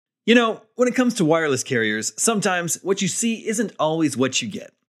You know, when it comes to wireless carriers, sometimes what you see isn't always what you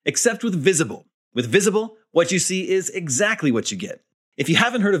get. Except with Visible. With Visible, what you see is exactly what you get. If you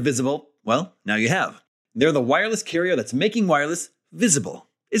haven't heard of Visible, well, now you have. They're the wireless carrier that's making wireless visible.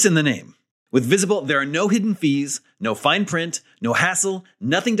 It's in the name. With Visible, there are no hidden fees, no fine print, no hassle,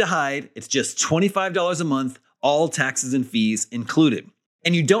 nothing to hide. It's just $25 a month, all taxes and fees included.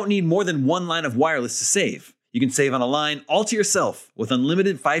 And you don't need more than one line of wireless to save. You can save on a line all to yourself with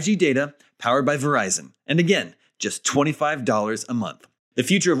unlimited 5G data powered by Verizon. And again, just $25 a month. The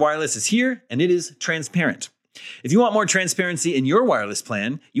future of wireless is here, and it is transparent. If you want more transparency in your wireless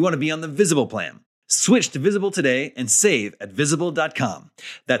plan, you want to be on the Visible plan. Switch to Visible today and save at Visible.com.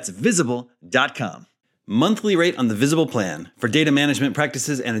 That's Visible.com. Monthly rate on the Visible plan. For data management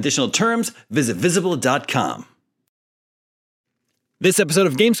practices and additional terms, visit Visible.com. This episode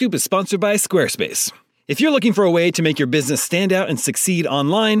of GameScoop is sponsored by Squarespace. If you're looking for a way to make your business stand out and succeed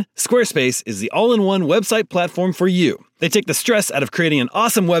online, Squarespace is the all-in-one website platform for you. They take the stress out of creating an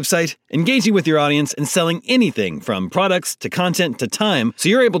awesome website, engaging with your audience, and selling anything from products to content to time, so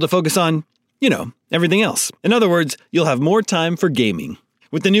you're able to focus on, everything else. In other words, you'll have more time for gaming.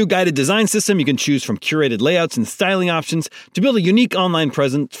 With the new guided design system, you can choose from curated layouts and styling options to build a unique online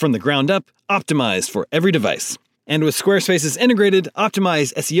presence from the ground up, optimized for every device. And with Squarespace's integrated,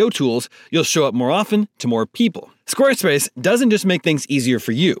 optimized SEO tools, you'll show up more often to more people. Squarespace doesn't just make things easier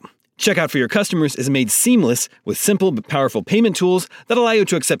for you. Checkout for your customers is made seamless with simple but powerful payment tools that allow you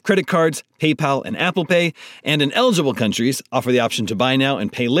to accept credit cards, PayPal, and Apple Pay, and in eligible countries, offer the option to buy now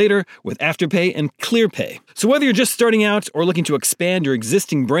and pay later with Afterpay and ClearPay. So whether you're just starting out or looking to expand your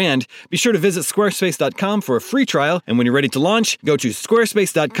existing brand, be sure to visit squarespace.com for a free trial, and when you're ready to launch, go to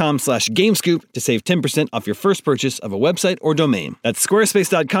squarespace.com/gamescoop to save 10% off your first purchase of a website or domain. That's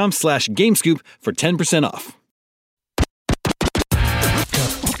squarespace.com/gamescoop for 10% off.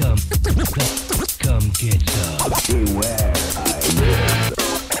 Come get some. Beware,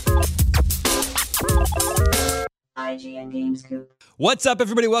 IGN GameScoop. What's up,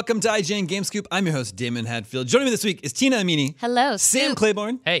 everybody? Welcome to IGN GameScoop. I'm your host, Damon Hadfield. Joining me this week is Tina Amini. Hello, Sam Scoop.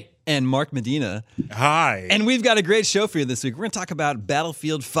 Claiborne. Hey. And Mark Medina. Hi. And we've got a great show for you this week. We're going to talk about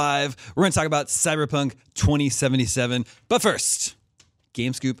Battlefield 5. We're going to talk about Cyberpunk 2077. But first,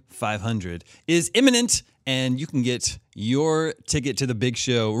 GameScoop 500 is imminent, and you can get your ticket to the big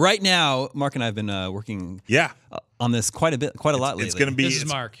show right now. Mark and I have been working on this quite a lot lately. It's going to be. This is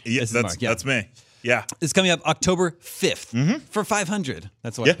Mark. Yeah, Mark, that's me. Yeah. It's coming up October 5th for 500.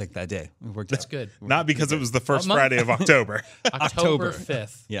 That's why I picked that day. That's good. Not because it was the first Friday of October. October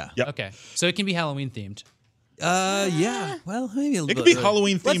 5th. Yeah. Yep. Okay. So it can be Halloween themed. Yeah. Well, maybe a little It could be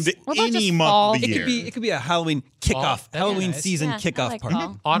Halloween themed what about any just month fall? of the year. It could be a Halloween kickoff, That'd be Halloween nice. season Yeah, I kickoff like party.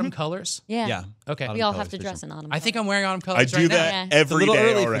 fall. Autumn colors? Yeah. Yeah. Okay. Autumn We all colors have to for dress sure. in autumn. I think I'm wearing autumn I colors do right that Yeah. every It's a little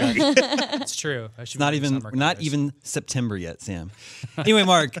day early for already. now. It's true. I should Not be wearing even summer not colors. even September yet, Sam. Anyway,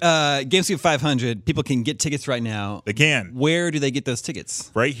 Mark, GameScoop 500. People can get tickets right now. They can. Where do they get those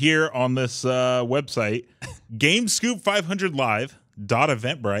tickets? Right here on this website,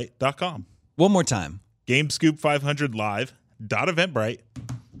 GameScoop500live.eventbrite.com. One more time.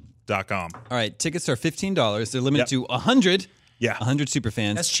 GameScoop500live.eventbrite.com. All right, tickets are $15. They're limited to 100. Yeah. 100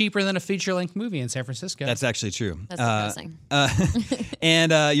 superfans. That's cheaper than a feature-length movie in San Francisco. That's actually true. That's depressing.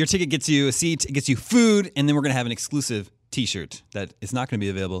 And your ticket gets you a seat, it gets you food, and then we're going to have an exclusive T-shirt that is not going to be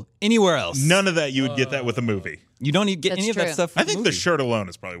available anywhere else. None of that you would get that with a movie. You don't need get That's any of that true. stuff. I with think the the movie. shirt alone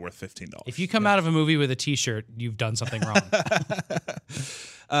is probably worth $15. if you come out of a movie with a T-shirt, you've done something wrong.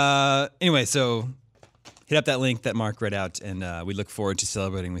 Anyway, so hit up that link that Mark read out, and we look forward to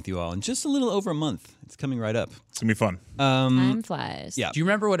celebrating with you all in just a little over a month. It's coming right up. It's going to be fun. Time flies. Yeah. Do you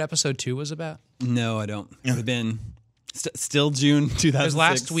remember what episode 2 was about? No, I don't. It would have been still June 2006. Because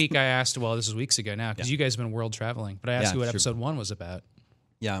last week I asked, well, this is weeks ago now, because you guys have been world traveling, but I asked Yeah, you what sure. episode 1 was about.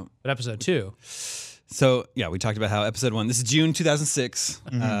 Yeah. But episode 2, So, yeah, we talked about how episode 1, this is June 2006.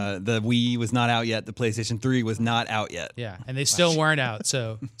 The Wii was not out yet. The PlayStation 3 was not out yet. yeah, and they still weren't out,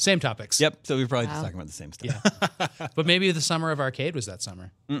 so same topics. Yep. So we were probably just talking about the same stuff. Yeah. But maybe the summer of arcade was that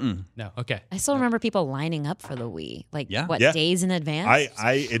summer. No, okay. I still remember people lining up for the Wii. Like, Yeah. what, Yeah. days in advance?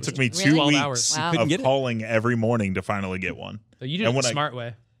 It took me 2 Really? 12 weeks hours. Wow. Couldn't of get it. calling every morning to finally get one. So you did And it when the I- smart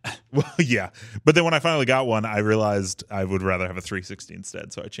way. Well, yeah. But then when I finally got one, I realized I would rather have a 360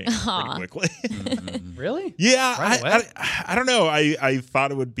 instead, so I changed it pretty quickly. Really? Yeah, Right away? I don't know. I thought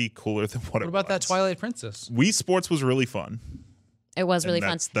it would be cooler than what it was. What about that Twilight Princess? Wii Sports was really fun. It was really And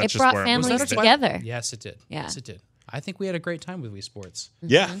fun. that's It just brought where it was families at. together. Yes, it did. Yeah. Yes, it did. I think we had a great time with Wii Sports.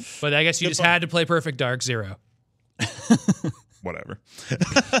 Yeah, But I guess you just had to play Perfect Dark Zero. whatever.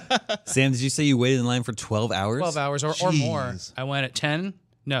 Sam, did you say you waited in line for 12 hours? 12 hours or more. Jeez. I went at 10.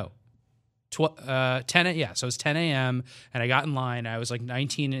 No, 10 yeah, so it was 10 a.m. and I got in line. I was like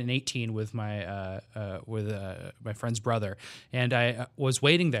 19 and 18 with my friend's brother, and I was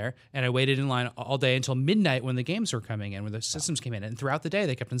waiting there, and I waited in line all day until midnight when the games were coming in, when the systems came in, and throughout the day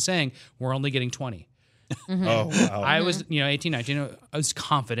they kept on saying we're only getting 20. Oh, wow. I was, 18, 19. I was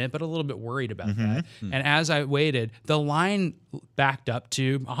confident, but a little bit worried about that. And as I waited, the line backed up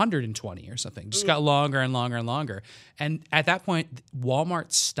to 120 or something. Just got longer and longer and longer. And at that point,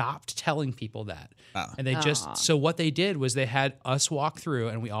 Walmart stopped telling people that. Wow. And they so what they did was they had us walk through,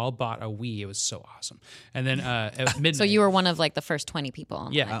 and we all bought a Wii. It was so awesome. And then at midnight. So you were one of like the first 20 people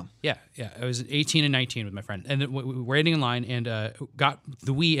on Yeah, the line. yeah. I was 18 and 19 with my friend, and then we were waiting in line and got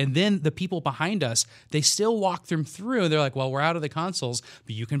the Wii. And then the people behind us, they still walked them through. They're like, "Well, we're out of the consoles,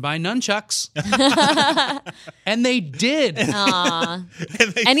 but you can buy nunchucks," and they did. And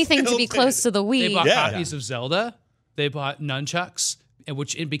they Anything to still be did. close to the Wii. They bought Yeah. copies of Zelda. They bought nunchucks,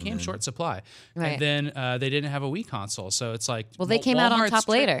 which it became short supply. Right. And then they didn't have a Wii console, so it's like, Well, they came out on Walmart's top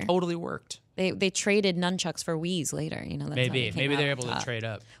trick later. Totally worked. They traded nunchucks for Wiis later. That's how Maybe they came they're out able on to top. trade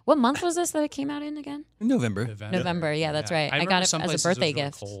up. What month was this that it came out in again? November. November. Yeah, that's right. I remember got it some as places a it was birthday really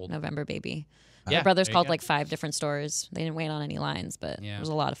gift. cold. November baby. Yeah, My brothers there you called go. like 5 different stores. They didn't wait on any lines, but Yeah. it was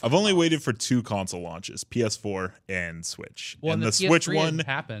a lot of fun. I've only waited for 2 console launches, PS4 and Switch. Well, and the the Switch PS3 one. had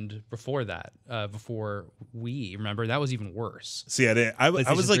happened before that, before Wii. Remember, that was even worse. See, I didn't. I was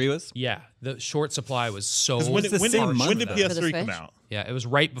PlayStation like, 3 was? Yeah, the short supply was so. 'cause when, It's the when, same did, month, when did though. For the PS3 come Switch? out? Yeah, it was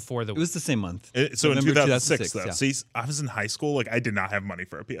right before the. It was the same month. So in November 2006, though. yeah. See, I was in high school. Like, I did not have money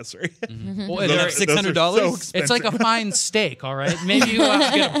for a PS3. Well, Those there- are- $600? those are it's like a fine steak, all right. Maybe you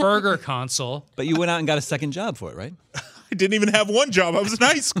get a burger console. But you went out and got a second job for it, right? I didn't even have one job. I was in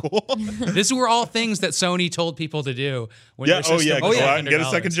high school. These were all things that Sony told people to do. When Yeah, their system go was out and get a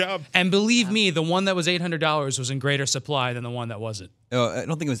 $800. second job. And believe me, the one that was $800 was in greater supply than the one that wasn't. Oh, I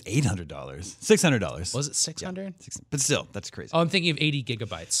don't think it was $800. $600. Was it 600? But still, that's crazy. Oh, I'm thinking of 80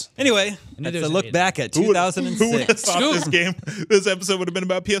 gigabytes. Anyway, knew that's there a was look an back at Who would have 2006. thought this episode would have been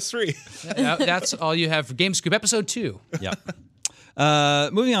about PS3? That's all you have for Game Scoop episode 2. Yeah.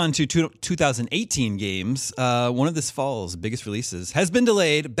 Moving on to 2018 games, one of this fall's biggest releases has been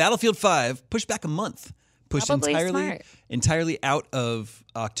delayed. Battlefield 5 pushed back a month, pushed Probably smart. entirely out of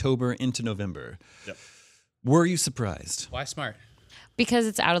October into November. Yep. Were you surprised? Why smart? Because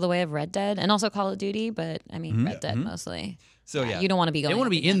it's out of the way of Red Dead and also Call of Duty, but I mean Red Dead mostly. So yeah, You don't want to be going. They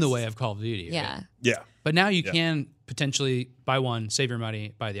want to up be in the against- way of Call of Duty. right? Yeah. Yeah. But now you can potentially buy one, save your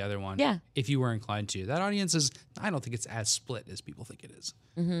money, buy the other one. Yeah. If you were inclined to. That audience is, I don't think it's as split as people think it is.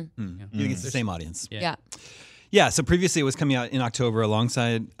 you think it's the same audience. Yeah. Yeah, so previously it was coming out in October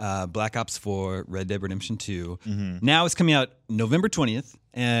alongside Black Ops 4, Red Dead Redemption 2. Now it's coming out November 20th.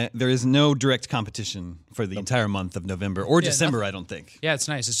 There is no direct competition for the entire month of November or December, I don't think. Yeah, it's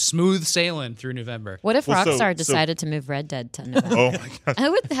nice. It's smooth sailing through November. What if Well, so- Rockstar so- decided to move Red Dead to November? Oh my god. I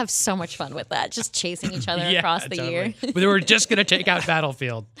would have so much fun with that, just chasing each other across the year. But they were just going to take out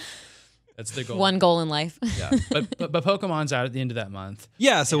Battlefield. That's the goal. One goal in life. Yeah. But Pokemon's out at the end of that month.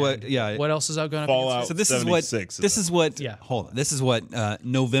 Yeah, so what? Yeah, What else is out going Fallout. so this 76 is what. Yeah. Hold on. This is what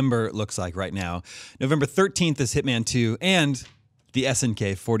November looks like right now. November 13th is Hitman 2 and the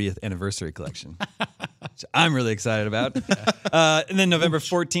SNK 40th anniversary collection, which I'm really excited about. And then November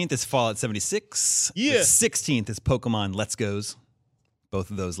 14th is Fallout 76. Yeah. The 16th is Pokemon Let's Goes.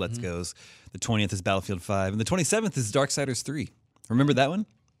 Both of those Let's Goes. The 20th is Battlefield 5, and the 27th is Darksiders 3. Remember that one?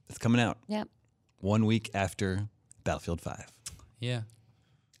 It's coming out Yep. 1 week after Battlefield 5. Yeah.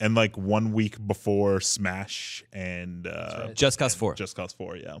 And like 1 week before Smash and Just Cause 4. Just Cause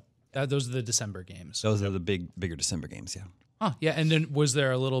 4, yeah. Those are the December games. Those are the bigger December games, yeah. Huh, yeah, and then was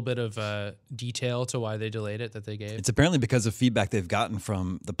there a little bit of detail to why they delayed it that they gave? It's apparently because of feedback they've gotten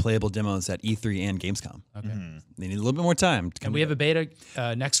from the playable demos at E3 and Gamescom. Okay. They need a little bit more time. To come And we have a beta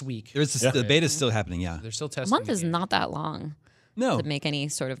next week. The beta is still happening, yeah. They're still A testing. month the is game. not that long No. to make any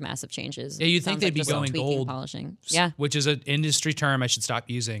sort of massive changes. Yeah, you'd think Sounds they'd like be just some going tweaking, gold. polishing. Yeah. Which is an industry term I should stop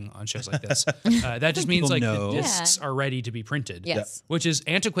using on shows like this. That just means people like know. the discs Yeah. are ready to be printed. Yes. Which is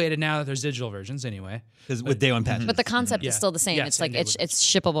antiquated now that there's digital versions anyway. Because with day one patches. But the concept Yeah. is still the same. Yeah, It's same like it's day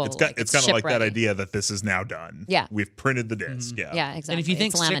shippable. It's kind of like that ship-ready. idea that this is now done. Yeah. We've printed the disc. Yeah. Yeah, exactly. And if you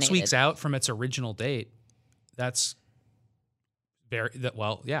think It's 6 laminated. weeks out from its original date, that's very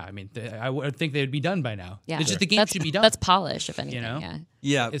well. Yeah, I mean, I would think they'd be done by now. Yeah. It's just the game That's- should be done. That's polish, if anything. know? Yeah.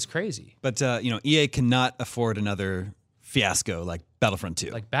 yeah. It's crazy. But, EA cannot afford another fiasco like Battlefront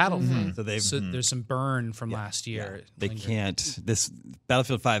 2. Like Battlefront. So they've- there's some burn from last year. They lingering. can't. This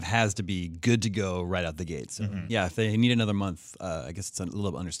Battlefield 5 has to be good to go right out the gate. So, yeah, if they need another month, I guess it's a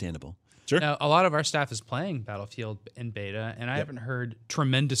little understandable. Sure. Now, a lot of our staff is playing Battlefield in beta, and I haven't heard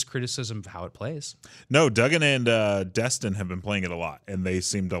tremendous criticism of how it plays. No, Duggan and Destin have been playing it a lot, and they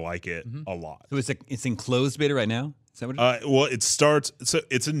seem to like it a lot. So it's in closed beta right now? Is that what it is? Well, it starts. So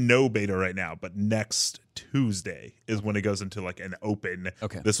it's in no beta right now, but next Tuesday is when it goes into like an open.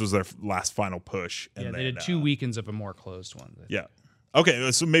 Okay. This was their last final push. And Yeah, then, they did 2 weekends of a more closed one. Yeah.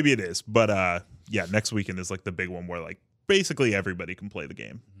 Okay, so maybe it is, but yeah, next weekend is like the big one where like basically everybody can play the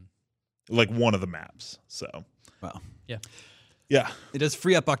game, like one of the maps. So Wow. Yeah. yeah, It does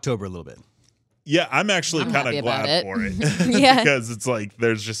free up October a little bit. yeah, I'm actually I'm kind happy of about glad it. for it. Yeah. Because it's like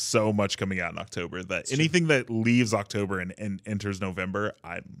there's just so much coming out in October that anything that leaves October and enters November,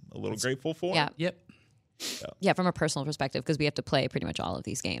 I'm a little grateful for. Yeah. Yep. Yeah, from a personal perspective, because we have to play pretty much all of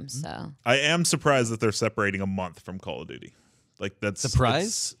these games. So I am surprised that they're separating a month from Call of Duty. Like that's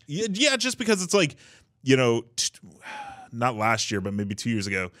Surprise? Yeah, just because it's like, you know, not last year, but maybe 2 years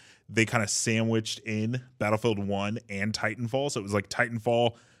ago, they kind of sandwiched in Battlefield 1 and Titanfall. So it was like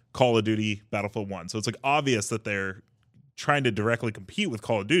Titanfall, Call of Duty, Battlefield 1. So it's like obvious that they're trying to directly compete with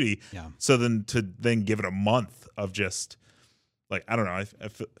Call of Duty. Yeah. So then to then give it a month of just like, I don't know, I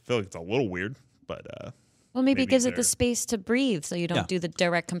feel like it's a little weird, but well, maybe it gives it they're- the space to breathe, so you don't Yeah. do the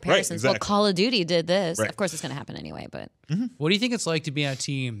direct comparisons. Well, exactly. Call of Duty did this. Right. Of course, it's going to happen anyway. But What do you think it's like to be on a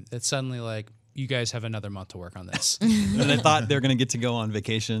team that's suddenly like, you guys have another month to work on this? And they thought they were going to get to go on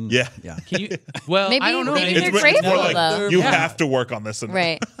vacation. Yeah. Yeah. Can you? Well, Maybe- I don't know. maybe Maybe- they're grateful, more like though. you Yeah. have to work on this. And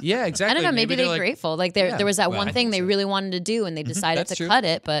right, Yeah, exactly. I don't know. Maybe they're they're like, grateful. Like there was that Well, one I thing think they so. really wanted to do, and they decided That's to true. cut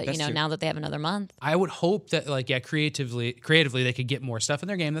it. But That's true. now that they have another month, I would hope that like creatively they could get more stuff in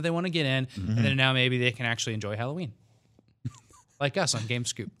their game that they want to get in, and then now maybe they can actually enjoy Halloween. Like us on Game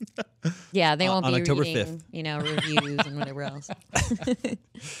Scoop. yeah, they won't on be October reading, 5th. reviews and whatever else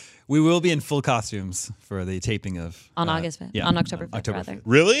We will be in full costumes for the taping of on August 5th, on October 5th, rather. 5th.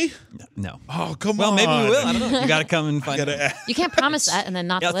 Really? No. Oh, come Well, on. maybe we will. I don't know. You got to come and find out. You can't promise that and then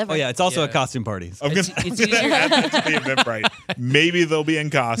not Yeah, deliver. oh, yeah. It's also a Yeah. costume party. I'm gonna, It's I'm gonna add that to the Eventbrite. Maybe they'll be in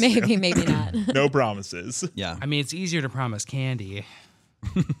costume. maybe not. No promises. Yeah. I mean, it's easier to promise candy.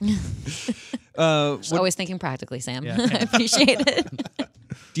 Just always thinking practically, Sam. Yeah. I appreciate it.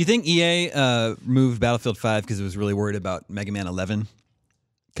 Do you think EA moved Battlefield 5 because it was really worried about Mega Man 11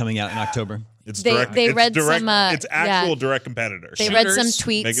 coming out in October? It's They- direct. they it's read direct, some, It's actual yeah. direct competitors. They read some Shooters.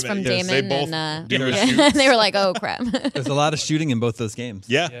 tweets Mega from Man, yes, they Damon, both and do a yeah, shoot. they were like, "Oh crap, There's a lot of shooting in both those games.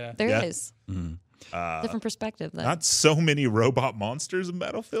 Yeah, there is yeah. different perspective." Though. Not so many robot monsters in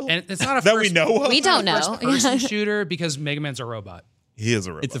Battlefield And it's not a that first, we know of. we don't know. first-person shooter because Mega Man's a robot. He is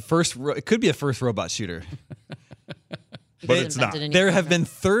a robot, It's a first. It could be a first robot shooter. but it's not. Invented a new There have program. been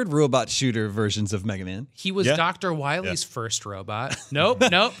third robot shooter versions of Mega Man. He was Yeah. Dr. Wily's first robot. Nope,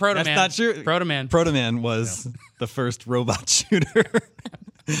 Proto That's Man. not true. Proto Man. Proto Man was the first robot shooter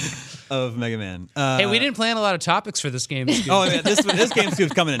of Mega Man. Hey, we didn't plan a lot of topics for this game. Scoop. Oh, yeah, this game's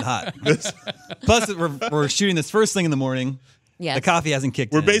coming in hot. Plus, we're shooting this first thing in the morning. Yes. The coffee hasn't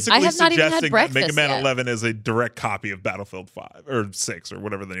kicked We're in. basically I have not even had suggesting that Mega breakfast Man yet. 11 is a direct copy of Battlefield 5 or 6 or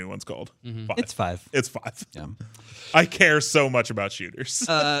whatever the new one's called. 5. It's 5. It's 5. Yeah. I care so much about shooters.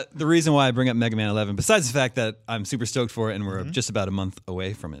 The reason why I bring up Mega Man 11, besides the fact that I'm super stoked for it and we're just about a month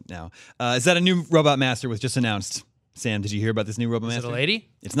away from it now, is that a new Robot Master was just announced. Sam, did you hear about this new Robot Is it Master? a lady?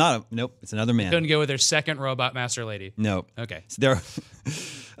 It's not. Nope. It's another man. Couldn't go with their second robot master lady. No. Okay. So there.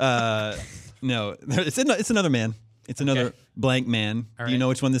 No. It's another man. It's another Okay. blank man. All Do you right. know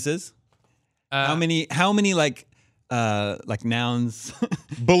which one this is? How many like nouns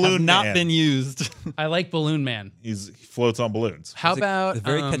Balloon have not Man. been used? I like Balloon Man. He floats on balloons. How about a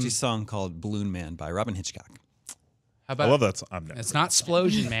very catchy song called Balloon Man by Robin Hitchcock. How I about love that song. I'm never. It's not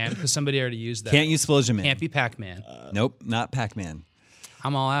Splosion Man because somebody already used that. Can't use Explosion Man. Can't be Pac Man. Nope, not Pac-Man.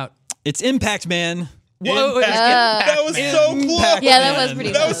 I'm all out. It's Impact Man. Whoa, Impact. That was so close. Yeah, that was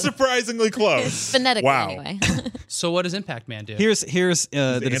pretty That close. was surprisingly close. Phonetically, Wow. anyway. So what does Impact Man do? Here's the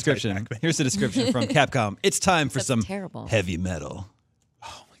description. anti-Pac-Man. Here's the description from Capcom. It's time for That's some terrible. heavy metal.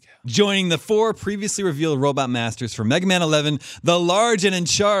 Joining the 4 previously revealed Robot Masters for Mega Man 11, the large and in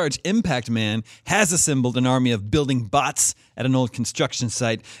charge Impact Man has assembled an army of building bots at an old construction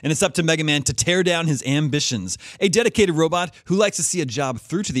site, and it's up to Mega Man to tear down his ambitions. A dedicated robot who likes to see a job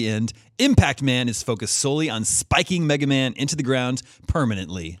through to the end, Impact Man is focused solely on spiking Mega Man into the ground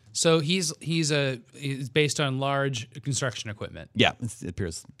permanently. So he's based on large construction equipment. Yeah, it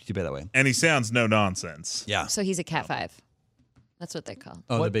appears to be that way. And he sounds no nonsense. Yeah. So he's a Cat 5. That's what they call.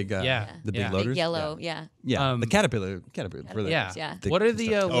 Oh, the What- big, yeah, the big yeah. loaders. Big yellow, yeah. Yeah, the caterpillar for the, Yeah. Yeah. the- What are the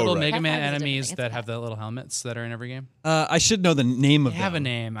little right. Mega High Man five is a different enemies thing. that It's have the little helmets that are in every game? I should know the name of They have a them.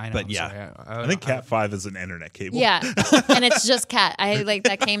 name. I know. But I'm yeah. sorry. I think Cat 5 is an internet cable. Yeah, and it's just cat.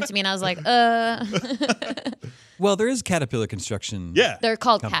 That came to me, and I was like, Well, there is caterpillar construction. Yeah. They're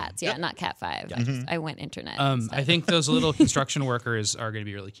called cats, yeah, not Cat 5. I went internet. I think those little construction workers are going to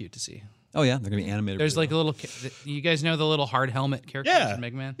be really cute to see. Oh yeah, they're gonna be animated. There's really like a little. You guys know the little hard helmet characters Yeah. in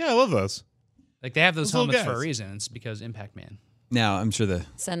Mega Man? Yeah, I love those. Like they have those Those little helmets for a guys. reason. It's because Impact Man. Now I'm sure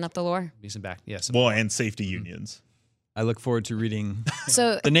Setting up the lore. Be some back. Yes. Well, and safety unions. I look forward to reading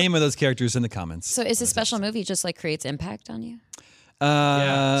So, the name of those characters in the comments. so is this special movie just like creates impact on you?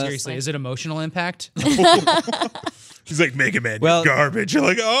 Yeah. Seriously, is it emotional impact? He's like, Mega Man, Well- you're garbage. You're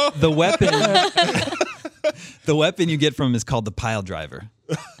like, oh. The weapon, the weapon you get from him is called the pile driver.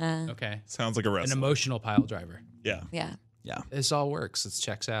 Okay. Sounds like a An wrestler. emotional pile driver. Yeah. Yeah. Yeah. This all works. It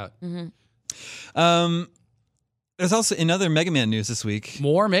checks out. There's also in other Mega Man news this week.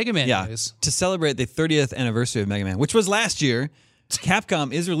 More Mega Man Yeah, news. to celebrate the 30th anniversary of Mega Man, which was last year,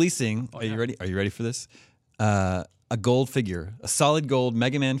 Capcom is releasing. Are you ready? Are you ready for this? A gold figure, a solid gold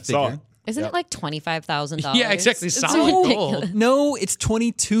Mega Man Saw figure. it. Isn't it like $25,000? Yeah, exactly. It's Solid ridiculous. gold. No, it's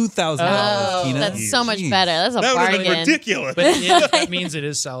 $22,000. Oh, Tina. that's so much Jeez. better. That's a That would have been bargain. ridiculous. But it means it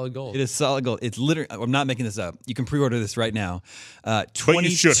is solid gold. It is solid gold. It's literally. I'm not making this up. You can pre-order this right now. you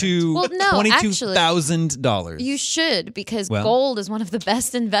shouldn't. Well, no, actually, $22,000. You should, because Well- gold is one of the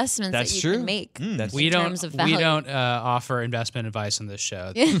best investments That's that you true. can make. That's we in don't. terms of We value. don't offer investment advice on this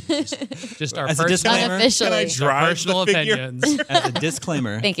show. just our As a personal, disclaimer- Unofficially. Can I our drive personal the figure? opinions. as a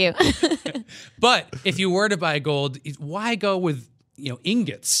disclaimer. Thank you. But if you were to buy gold, why go with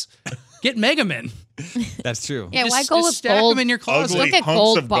ingots? Get Mega Man. That's true. Yeah, Just- why go just with stack gold? them in your closet. Ugly Look at hunks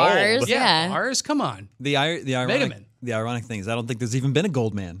gold of gold. bars. Yeah, Yeah. bars. Come on. The ironic, Man. the ironic thing is, I don't think there's even been a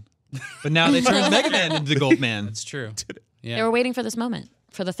gold man, but now they turned Mega Man into the gold man. It's true. They Yeah. were waiting for this moment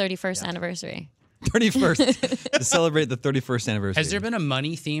for the 31st anniversary. 31st to celebrate the 31st anniversary. Has there been a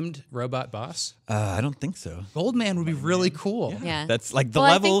money-themed robot boss? I don't think so. Goldman would be really cool. Yeah. That's like the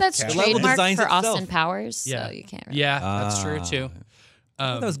well, level. I think that's the level trademarked designs for itself. Austin Powers, Yeah. so you can't really. Yeah, that's true too.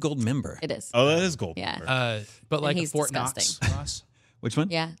 I thought that was gold member. It is. Oh, that is gold. Yeah. But like a he's Fort Knox disgusting. boss, Which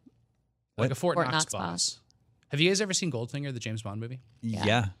one? Yeah. like a Fort Fort Knox Knox boss. Have you guys ever seen Goldfinger, the James Bond movie?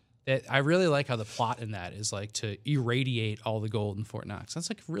 Yeah. I really like how the plot in that is like to irradiate all the gold in Fort Knox. That's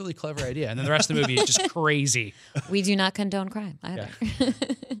like a really clever idea. And then the rest of the movie is just crazy. We do not condone crime either.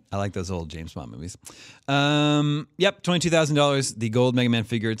 I like those old James Bond movies. Yep, $22,000. The gold Mega Man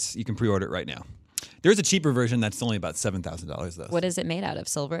figure. You can pre-order it right now. There's a cheaper version that's only about $7,000 though. What is it made out of?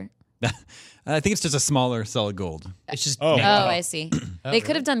 Silver? I think it's just a smaller solid gold. It's just Oh. Oh, yeah. I see. They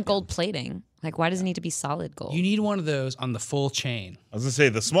could have done gold plating. Like, why does it need to be solid gold? You need one of those on the full chain, I was gonna say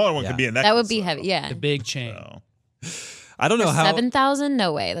the smaller one Yeah. could be a necklace. that would be heavy. Yeah. the big chain. though. I don't know how. 7,000?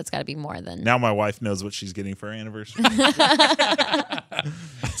 No way. That's got to be more than. Now my wife knows what she's getting for her anniversary.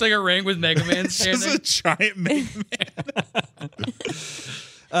 It's like a ring with Mega Man It's just a giant Mega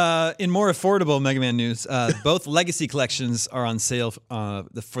Man. In more affordable Mega Man news, both Legacy collections are on sale for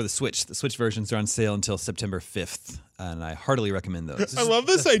the Switch. The Switch versions are on sale until September 5th, and I heartily recommend those. I love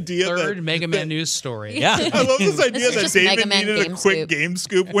this idea Third that Mega Man news story. Yeah. I love this idea is that just Mega David Man needed a Game quick Scoop. game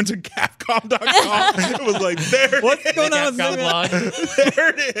scoop, went to Capcom.com. It was like, What's going on with Capcom Mega Man? blog. there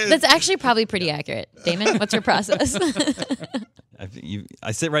it is. That's actually probably pretty accurate. Damon, what's your process?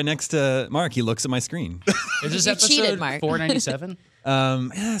 I sit right next to Mark. He looks at my screen. Is this You episode cheated, Mark. 497?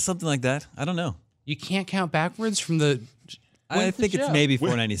 Yeah, something like that. I don't know. You can't count backwards from the. I think it's show? maybe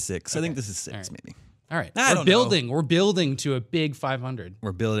 496. I think this is 6, maybe. All right. I We're don't building. We're building to a big 500.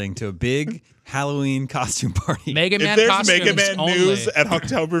 We're building to a big Halloween costume party. Mega If Man there's costumes Mega Man only. news at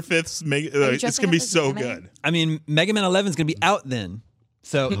October 5th, it's dressing going to be up as so Mega Man? good. I mean, Mega Man 11 is going to be out then.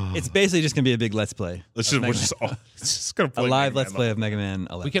 So it's basically just going to be a big Let's Play. Let's of just, we're Mega just Man. all, it's just going to A play live Mega Let's Man Play of Mega Man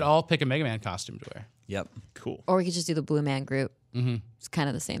 11. We could all pick a Mega Man costume to wear. Yep. Cool. Or we could just do the Blue Man group. It's kind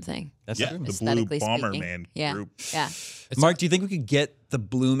of the same thing. That's Yeah, true. the Blue Aesthetically Bomber speaking. Man Yeah. group. Yeah. Mark, do you think we could get the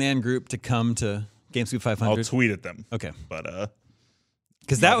Blue Man group to come to GameScoop I'll 500? tweet at them. Okay. But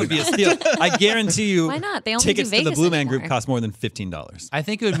Because that would be a steal. I guarantee you Why not? They only do tickets to the Vegas Blue Man group anymore. cost more than $15. I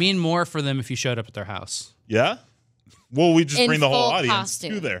think it would mean more for them if you showed up at their house. yeah. Well, we just In bring the whole full audience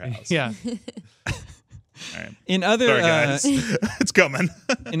costume. to their house. Yeah. In other Sorry, guys. It's coming.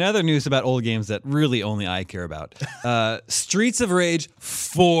 in other news about old games that really only I care about, Streets of Rage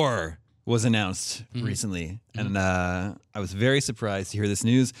 4 was announced recently, and I was very surprised to hear this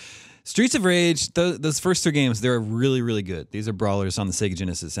news. Streets of Rage, those first 3 games, they're really, really good. These are brawlers on the Sega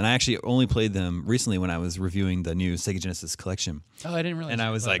Genesis, and I actually only played them recently when I was reviewing the new Sega Genesis collection. Oh, I didn't realize. And I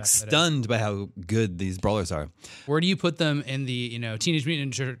was like stunned by how good these brawlers are. Where do you put them in the Teenage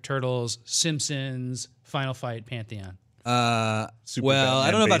Mutant Ninja Turtles, Simpsons, Final Fight pantheon? Super Well, I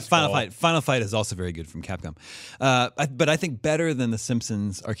Batman don't know about baseball. Final Fight. Final Fight is also very good from Capcom, but I think better than the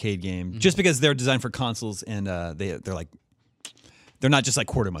Simpsons arcade game, just because they're designed for consoles and they're like they're not just like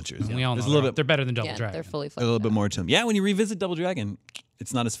quarter munchers. We all know There's a little bit they're better than Double Yeah, Dragon. they're fully a fledged. little bit out. more to them. Yeah, when you revisit Double Dragon,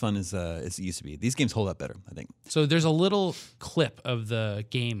 it's not as fun as it used to be. These games hold up better, I think. So there's a little clip of the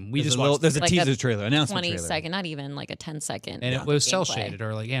game we just watched, There's a Like teaser a trailer, announcement 20 trailer. second, not even like a 10-second. and it was cell gameplay. shaded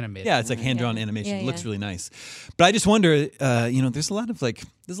or like animated. Yeah, it's like hand drawn animation. Yeah, It looks yeah. really nice. But I just wonder, there's a lot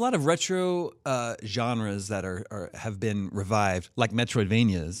of retro genres that have been revived, like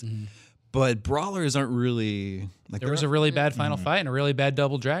Metroidvanias. But brawlers aren't really like There was a really bad Final Fight and a really bad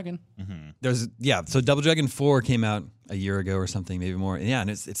Double Dragon. So Double Dragon 4 came out a year ago or something, maybe more. Yeah, and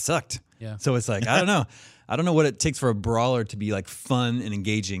it sucked. Yeah. So it's like I don't know. I don't know what it takes for a brawler to be like fun and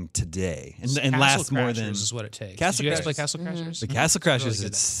engaging today and Castle last more Crashers than is what it takes. Castle Did you guys play Crashers. Castle Crashers? the Castle Crashers good.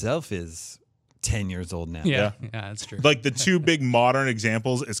 itself is 10 years old now. Yeah, that's true. Like the 2 big modern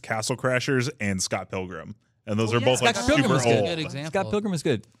examples is Castle Crashers and Scott Pilgrim. And those are both like Scott Pilgrim super is good. old. Good example. Scott Pilgrim is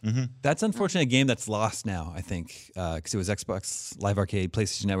good. That's unfortunately a game that's lost now, I think, because it was Xbox Live Arcade,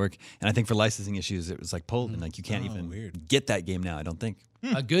 PlayStation Network, and I think for licensing issues, it was like pulled, and like you can't even get that game now. I don't think.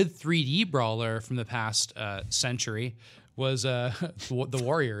 A good 3D brawler from the past century was the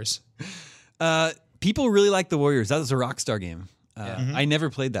Warriors. People really like the Warriors. That was a Rockstar game. I never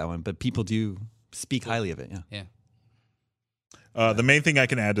played that one, but people do speak highly of it. Yeah. Yeah. The main thing I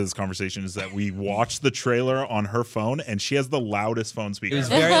can add to this conversation is that we watched the trailer on her phone, and she has the loudest phone speaker. It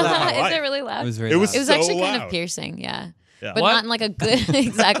was I've very ever heard in loud. my Is life. it really loud? It was very. It was It was so actually kind loud. of piercing, yeah. Yeah. But What? not in like a good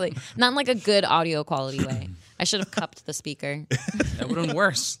exactly. Not in like a good audio quality way. I should have cupped the speaker. That would have been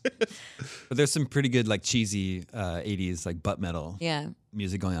worse. But there's some pretty good like cheesy 80s like butt metal Yeah.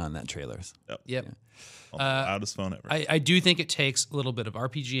 music going on in that trailers. Yep. Oh, the loudest phone ever. I do think it takes a little bit of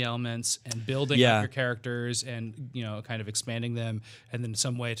RPG elements and building Yeah. up your characters and kind of expanding them, and then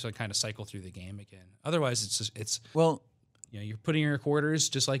some way to kind of cycle through the game again. Otherwise, it's Well, you're putting in your quarters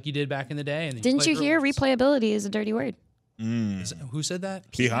just like you did back in the day. And then Didn't play you through hear once. replayability is a dirty word? Who said that?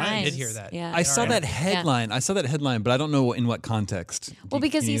 Behind. I did hear that. Yeah. I saw All right. that headline. I saw that headline, but I don't know in what context. Well,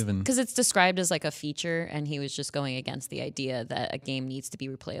 because Can you even- it's described as like a feature, and he was just going against the idea that a game needs to be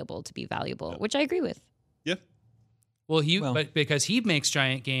replayable to be valuable, which I agree with. Yeah. Well, Well- but because he makes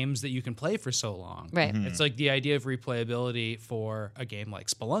giant games that you can play for so long. Right. It's like the idea of replayability for a game like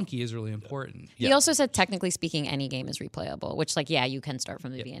Spelunky is really important. He also said, technically speaking, any game is replayable, which, like, yeah, you can start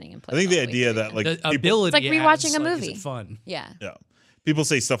from the beginning and play. I think it the all way idea through that again. like The people, ability It's like adds, rewatching a like, is movie. it fun. yeah. yeah, people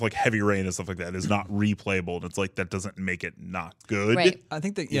say stuff like Heavy Rain and stuff like that is not replayable, and it's like that doesn't make it not good. Right. I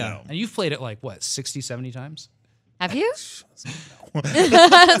think that You yeah. know. And you've played it like what, 60, 70 times? Have you?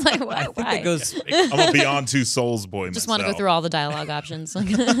 I was like, why? I think that goes. I'm a Beyond Two Souls boy. Just want to go through all the dialogue options. I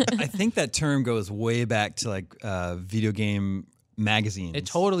think that term goes way back to like video game magazines. It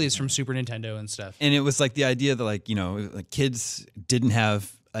totally is from Super Nintendo and stuff. And it was like the idea that like like kids didn't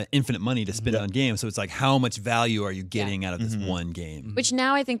have infinite money to spend on games, so it's like how much value are you getting out of this one game? Which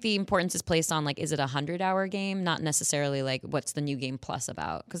now I think the importance is placed on, like, is it a 100-hour game? Not necessarily like what's the new game plus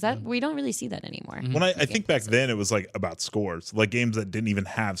about, because that we don't really see that anymore. When I think back then, it was like about scores, like games that didn't even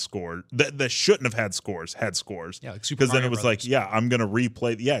have scores, that shouldn't have had scores, had scores. Yeah, like Super Because then Mario it was Brothers. like, yeah, I'm gonna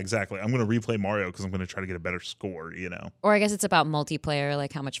replay. Yeah, exactly. I'm gonna replay Mario because I'm gonna try to get a better score. Or I guess it's about multiplayer,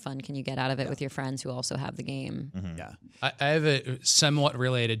 like how much fun can you get out of it with your friends who also have the game. Yeah. I have a somewhat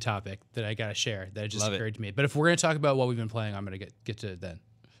related topic that I got to share that just Love it. occurred to me. But if we're going to talk about what we've been playing, I'm going to get to it then.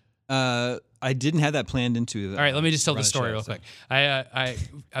 I didn't have that planned into. All right, let me just tell the run a story show, real so- quick.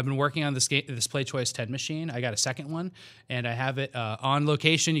 I've been working on this Play Choice 10 machine. I got a second one, and I have it on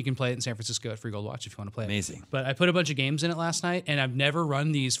location. You can play it in San Francisco at Free Gold Watch if you want to play it. Amazing. But I put a bunch of games in it last night, and I've never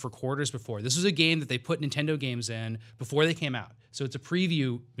run these for quarters before. This was a game that they put Nintendo games in before they came out, so it's a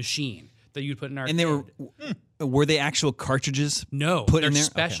preview machine that you'd put in arcade. And they were they actual cartridges? No, put they're in there?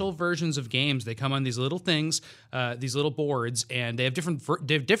 special versions of games. They come on these little things, these little boards, and they have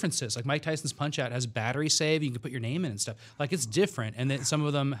they have differences. Like Mike Tyson's Punch Out has battery save. You can put your name in and stuff. Like it's different, and then some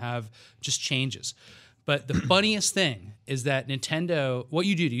of them have just changes. But the funniest thing is that Nintendo, what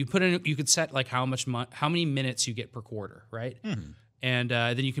you do, you put in, you could set like how many minutes you get per quarter, right? And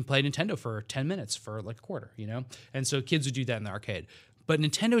then you can play Nintendo for 10 minutes for like a quarter, And so kids would do that in the arcade. But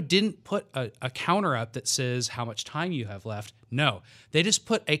Nintendo didn't put a counter up that says how much time you have left. No, they just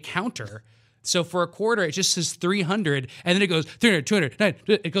put a counter So for a quarter, it just says 300, and then it goes 300, 200,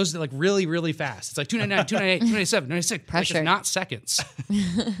 900. It goes like really, really fast. It's like 299, 298, 297, 296. Pressure. It's not seconds.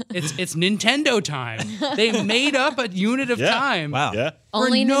 it's Nintendo time. They made up a unit of time. Wow. Yeah. For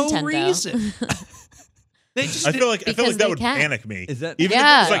Only no Nintendo. reason. They just I feel like Because that they would can. panic me. Is that- even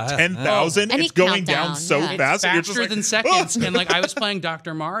Yeah. if it was like 10,000? Any It's going down countdown, so yeah. fast. and you're just faster like, than seconds. And like I was playing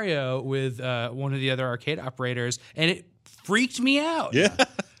Dr. Mario with one of the other arcade operators, and it freaked me out. Yeah.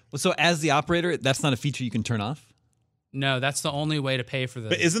 Well, so as the operator, that's not a feature you can turn off? No, that's the only way to pay for the.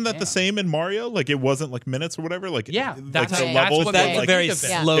 But isn't that the same in Mario? Like it wasn't like minutes or whatever. Like Yeah, like that's the right. levels. what that, they That's a like, very think of it.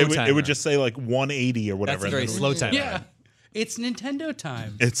 Yeah. slow it would, timer. it would just say like 180 or whatever. That's a very and then it slow would- timer. Yeah, it's Nintendo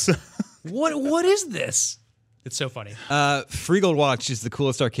time. It's What is this? It's so funny. Free Gold Watch is the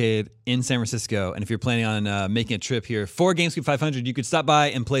coolest arcade in San Francisco. And if you're planning on making a trip here for GameScoop 500, you could stop by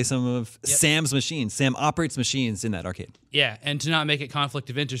and play some of Sam's machines. Sam operates machines in that arcade. Yeah, and to not make it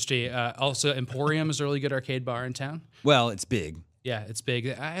conflict of interest, also Emporium is a really good arcade bar in town. Well, it's big. Yeah, it's big.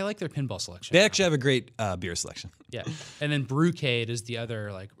 I like their pinball selection. They actually have a great beer selection. Yeah, and then Brewcade is the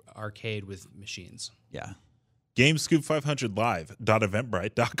other like arcade with machines. Yeah.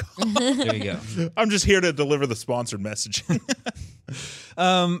 GameScoop500live.eventbrite.com. There you go. I'm just here to deliver the sponsored message.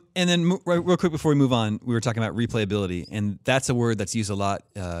 And then real quick before we move on, we were talking about replayability, and that's a word that's used a lot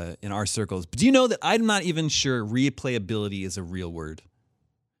in our circles. But do you know that I'm not even sure replayability is a real word?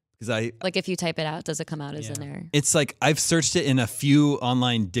 Because Like if you type it out, does it come out as an error? it's like I've searched it in a few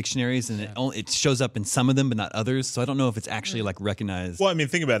online dictionaries, and it shows up in some of them, but not others. So I don't know if it's actually like recognized. Well, I mean,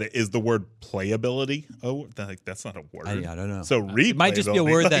 think about it. Is the word playability? Oh, that's not a word. I don't know. So It might just be a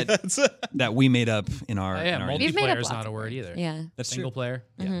word replayability, that that's- that we made up in our. Yeah, in our We've made up multiplayer is lots not a of word either. Yeah. That's Single true. player.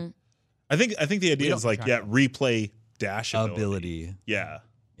 Yeah. I think the idea don't is like track replay dash ability. Yeah,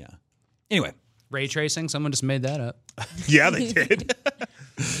 Yeah. Anyway, Ray tracing. Someone just made that up. yeah, they did.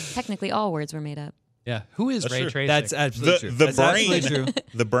 Technically, all words were made up. Yeah. Who is That's Ray true. tracing? that's absolutely true. the That's absolutely brain, true.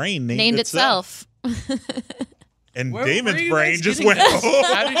 the brain Named itself. and Where Damon's were you brain guys just getting went. this?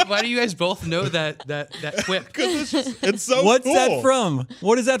 Oh, Why do you guys both know that quip? it's so. What's cool. that from?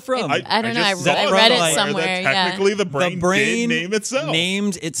 What is that from? I don't know. just I saw read that it somewhere somewhere. that Yeah. technically, the brain, the brain did name itself.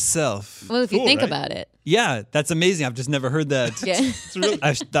 named itself. Well, if you Cool, think right? about it. Yeah, that's amazing. I've just never heard that. Yeah. It's really,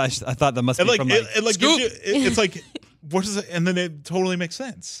 I thought that must and be like from it like gives Scoop. you, it's like what is it? And then it totally makes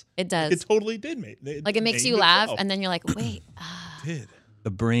sense. It does. It totally did make. Like it makes you laugh, and then you're like, wait, did.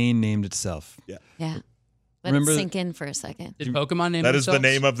 The brain named itself. yeah. Let Remember- it sink in for a second. Did Pokemon name That is the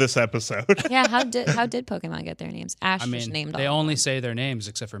themselves? name of this episode. Yeah, how did Pokemon get their names? Ash I just mean, named they all. only say their names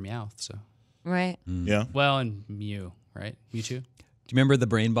except for Meowth. So, Right. yeah. well, and Mew, right? Mewtwo. Do you remember the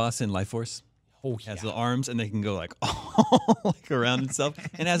brain boss in Life Force? Oh It has yeah. little arms and they can go like, like around itself,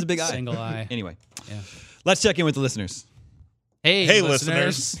 and it has a big eye. Single eye. Anyway, Yeah. let's check in with the listeners. Hey,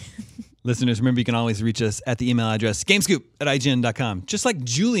 listeners. Listeners, remember you can always reach us at the email address gamescoop@ign.com, just like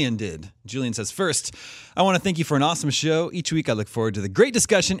Julian did. Julian says, first, I want to thank you for an awesome show. Each week I look forward to the great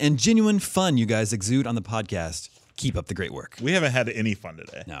discussion and genuine fun you guys exude on the podcast. Keep up the great work. We haven't had any fun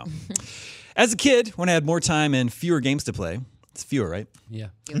today. No. As a kid, when I had more time and fewer games to play, it's fewer, right? Yeah.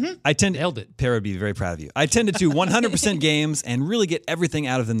 I tend Nailed it. Para would be very proud of you. I tended to 100% games and really get everything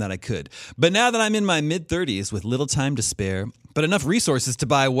out of them that I could. But now that I'm in my mid-30s with little time to spare, but enough resources to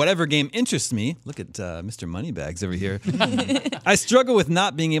buy whatever game interests me, look at Mr. Moneybags over here, I struggle with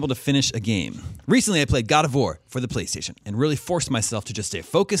not being able to finish a game. Recently, I played God of War for the PlayStation and really forced myself to just stay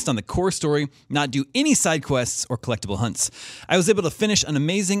focused on the core story, not do any side quests or collectible hunts. I was able to finish an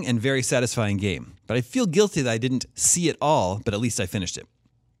amazing and very satisfying game, but I feel guilty that I didn't see it all, but at least I finished it.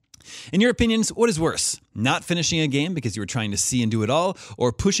 In your opinions, what is worse? Not finishing a game because you were trying to see and do it all,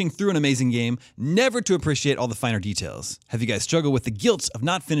 or pushing through an amazing game, never to appreciate all the finer details? Have you guys struggled with the guilt of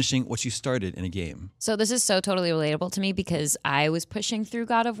not finishing what you started in a game? So this is so totally relatable to me because I was pushing through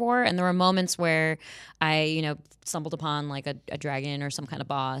God of War, and there were moments where I, stumbled upon like a dragon or some kind of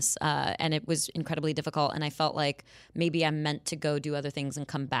boss, and it was incredibly difficult. And I felt like maybe I'm meant to go do other things and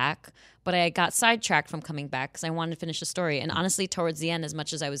come back, but I got sidetracked from coming back because I wanted to finish the story. And honestly, towards the end, as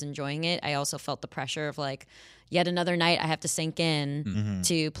much as I was enjoying it, I also felt the pressure of like, yet another night I have to sink in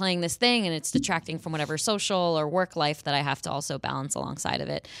to playing this thing, and it's detracting from whatever social or work life that I have to also balance alongside of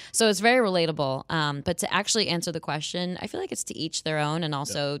it. So it's very relatable. But to actually answer the question, I feel like it's to each their own, and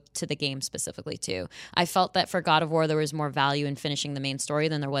also to the game specifically too. I felt that for God of War, there was more value in finishing the main story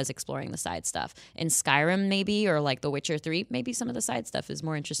than there was exploring the side stuff. In Skyrim, maybe, or like The Witcher 3, maybe some of the side stuff is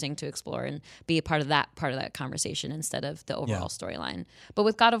more interesting to explore and be a part of that conversation instead of the overall storyline. But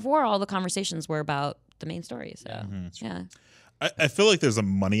with God of War, all the conversations were about the main story. So yeah. I feel like there's a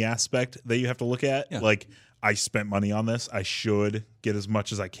money aspect that you have to look at. Yeah. Like, I spent money on this. I should get as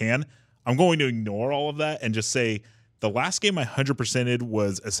much as I can. I'm going to ignore all of that and just say the last game I 100%ed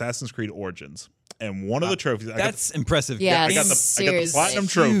was Assassin's Creed Origins. And one of the trophies... That's impressive. Yeah, I got the seriously. platinum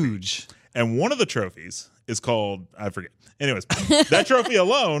trophy. Huge. And one of the trophies is called... I forget. Anyways, that trophy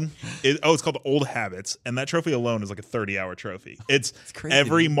alone it's called Old Habits, and that trophy alone is like a 30-hour trophy. It's crazy,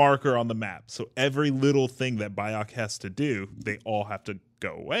 every dude. marker on the map. So every little thing that Biok has to do, they all have to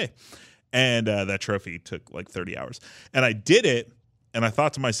go away. And that trophy took like 30 hours. And I did it, and I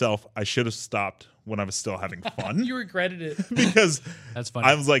thought to myself, I should have stopped when I was still having fun. You regretted it. Because That's funny.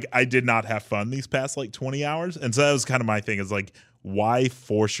 I was like, I did not have fun these past like 20 hours. And so that was kind of my thing, is like, why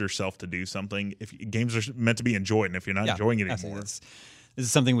force yourself to do something if games are meant to be enjoyed, and if you're not enjoying it absolutely. anymore? This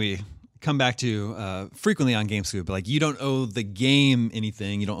is something we come back to frequently on GameScoop. Like, you don't owe the game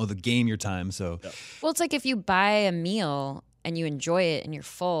anything. You don't owe the game your time. So Well, it's like if you buy a meal and you enjoy it and you're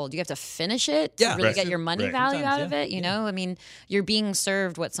full, do you have to finish it to Yeah. really Right. get your money Right. value Sometimes, out of yeah. it? You know, I mean, you're being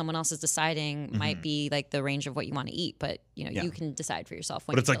served what someone else is deciding might be like the range of what you want to eat, but you know, Yeah. you can decide for yourself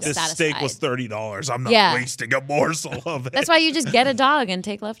when But it's you like, feel this satisfied. steak was $30. I'm not Yeah. wasting a morsel of it. That's why you just get a dog and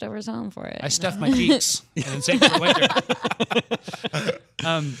take leftovers home for it. I stuff my cheeks and then save for winter.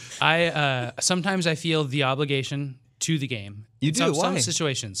 I sometimes I feel the obligation to the game. You in do? some Why?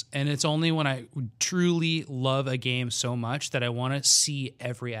 situations, and it's only when I truly love a game so much that I want to see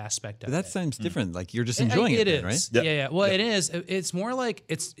every aspect of but that it. sounds different. Like, you're just enjoying it, then, right? is. Yep. Yeah. Well, it is. It's more like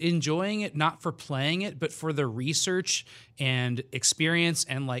it's enjoying it not for playing it, but for the research and experience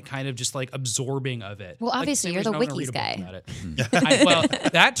and like kind of just like absorbing of it. Well, Like, obviously, same you're the reason I wanna wikis read a book guy. about it. Well,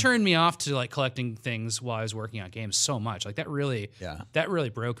 that turned me off to like collecting things while I was working on games so much. Like that really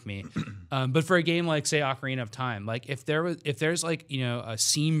broke me. But for a game like say Ocarina of Time, like if there's like, you know, a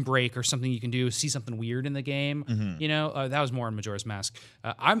seam break or something you can do, see something weird in the game, you know, that was more in Majora's Mask.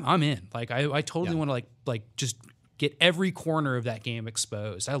 I'm in. Like I totally want to like just get every corner of that game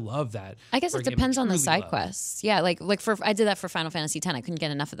exposed. I love that. I guess for it a game I depends on the truly side love. quests. Yeah, like I did that for Final Fantasy X. I couldn't get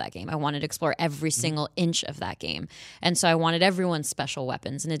enough of that game. I wanted to explore every Mm-hmm. single inch of that game, and so I wanted everyone's special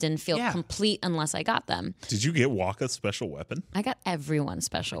weapons, and it didn't feel Yeah. complete unless I got them. Did you get Waka's special weapon? I got everyone's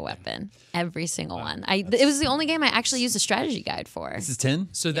special weapon, every single one. It was the only game I actually used a strategy guide for. This is 10?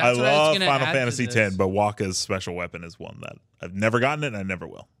 So that's I what I was love gonna Final add to Fantasy this. X, but Waka's special weapon is one that I've never gotten it and I never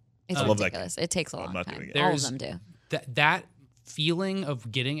will. It's I love that ridiculous. It takes a long not time. doing it. All of There's- them do. That feeling of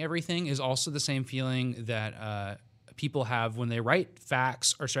getting everything is also the same feeling that people have when they write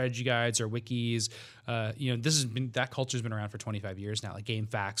facts or strategy guides or wikis. You know, that culture's been around for 25 years now. Like Game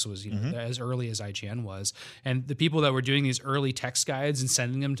Facts was, you know, as early as IGN was, and the people that were doing these early text guides and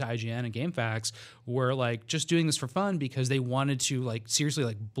sending them to IGN and Game Facts were like just doing this for fun because they wanted to like seriously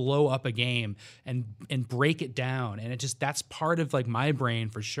like blow up a game and break it down. And that's part of like my brain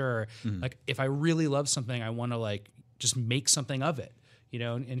for sure. Like if I really love something, I want to like just make something of it, you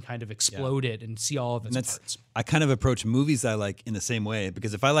know, and kind of explode it and see all of its And that's, parts. I kind of approach movies I like in the same way,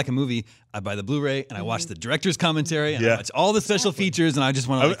 because if I like a movie, I buy the Blu-ray and I watch the director's commentary and I Yeah. watch all the special features, and I just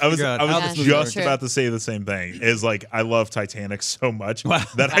want to I was figure out how this movie just True. about to say the same thing. Is like I love Titanic so much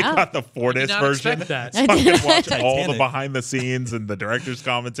that I Wow. got the 4-disc not version. expect that. So I can watch all the Titanic. behind the scenes and the director's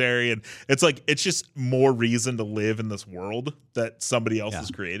commentary, and it's like it's just more reason to live in this world that somebody else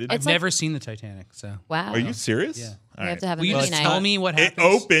has created. I've like- never seen the Titanic, so Wow. Are you serious? Yeah. All We have right. to have a will you movie just night. tell me what It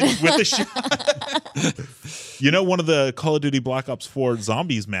happens? opened with a shot. You know, one of the Call of Duty Black Ops 4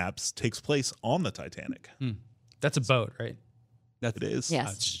 Zombies maps takes place on the Titanic. That's a boat, right? It is.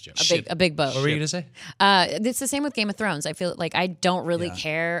 Yes. It's just a joke. A big boat. What were you gonna say? It's the same with Game of Thrones. I feel like I don't really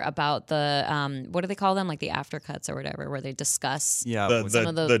care about the what do they call them, like the aftercuts or whatever, where they discuss. Yeah, some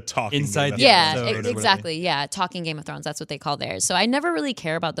of The talking Inside game the Yeah, episode or whatever. exactly. Yeah, talking Game of Thrones. That's what they call theirs. So I never really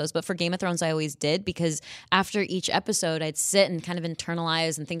care about those, but for Game of Thrones, I always did, because after each episode, I'd sit and kind of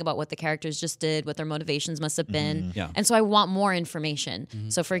internalize and think about what the characters just did, what their motivations must have been. Yeah. And so I want more information.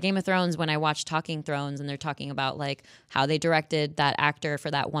 So for Game of Thrones, when I watch Talking Thrones and they're talking about like how they directed that actor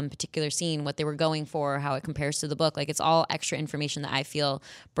for that one particular scene, what they were going for, how it compares to the book, like it's all extra information that I feel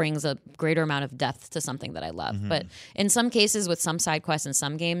brings a greater amount of depth to something that I love. But in some cases with some side quests in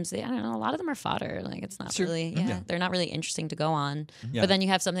some games, I don't know, a lot of them are fodder. Like it's not really, they're not really interesting to go on. Yeah. But then you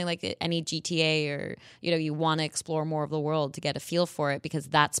have something like any GTA, or you want to explore more of the world to get a feel for it, because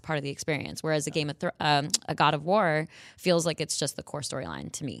that's part of the experience. Whereas a God of War feels like it's just the core storyline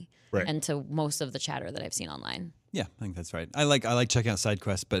to me, Right. and to most of the chatter that I've seen online. Yeah, I think that's right. I like checking out side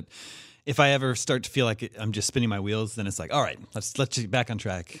quests, but if I ever start to feel like I'm just spinning my wheels, then it's like, all right, let's get back on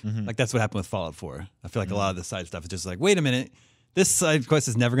track. Like that's what happened with Fallout 4. I feel like a lot of the side stuff is just like, wait a minute, this side quest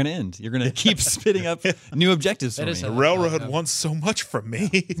is never going to end. You're going to keep spitting up new objectives for That me. is The railroad wants so much from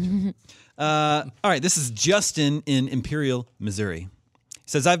me. All right, this is Justin in Imperial, Missouri. He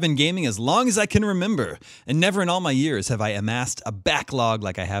says, I've been gaming as long as I can remember, and never in all my years have I amassed a backlog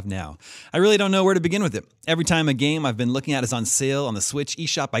like I have now. I really don't know where to begin with it. Every time a game I've been looking at is on sale on the Switch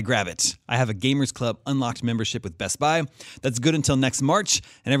eShop, I grab it. I have a Gamers Club unlocked membership with Best Buy. That's good until next March,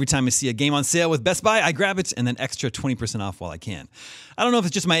 and every time I see a game on sale with Best Buy, I grab it and then extra 20% off while I can. I don't know if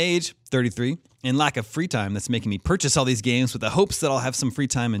it's just my age, 33, and lack of free time that's making me purchase all these games with the hopes that I'll have some free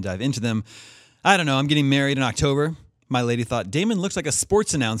time and dive into them. I don't know, I'm getting married in October. My lady thought Damon looked like a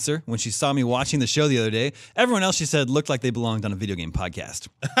sports announcer when she saw me watching the show the other day. Everyone else, she said, looked like they belonged on a video game podcast.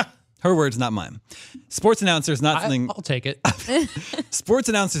 Her words, not mine. Sports announcer is not something. I'll take it. Sports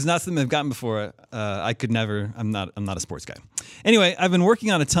announcer is not something I've gotten before. I could never. I'm not a sports guy. Anyway, I've been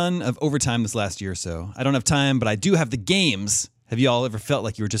working on a ton of overtime this last year or so. I don't have time, but I do have the games. Have you all ever felt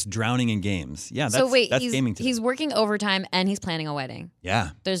like you were just drowning in games? Yeah, that's, So wait, that's gaming today. he's working overtime and he's planning a wedding.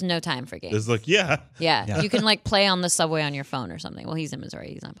 Yeah. There's no time for games. It's like, yeah. Yeah, you can like play on the subway on your phone or something. Well, he's in Missouri.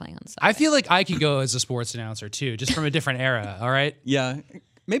 He's not playing on the subway. I feel like I could go as a sports announcer too, just from a different era. All right, Yeah.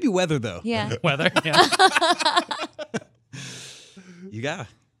 Maybe weather, though. Yeah, weather. Yeah. You got.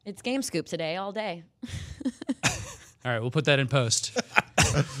 it's Game Scoop today all day. All right, we'll put that in post.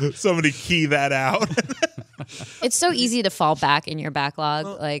 Somebody key that out. It's so easy to fall back in your backlog,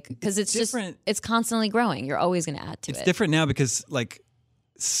 like because it's just different. it's constantly growing. You're always going to add to It's it. different now because, like,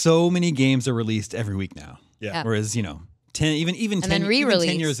 so many games are released every week now. Yeah. Whereas, 10, even 10, then even re-release.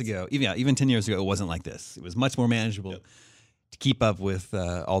 10 years ago, even 10 years ago, it wasn't like this. It was much more manageable to keep up with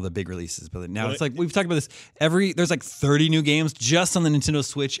all the big releases. But now it's like, we've talked about this, there's like 30 new games just on the Nintendo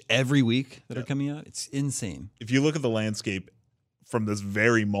Switch every week that are coming out. It's insane. If you look at the landscape from this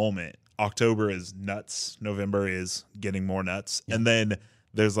very moment, October is nuts. November is getting more nuts. And then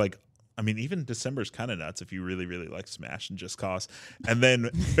there's like, I mean, even December's kind of nuts if you really, really like Smash and Just Cause. And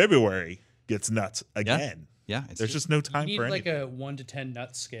then February gets nuts again. Yeah. There's just no time You need for like anything. a 1 to 10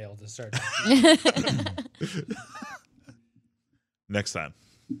 nut scale to start. Next time.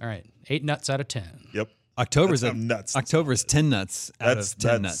 All right, 8 nuts out of 10. Yep. October's That's how nuts. October's 10 nuts out That's of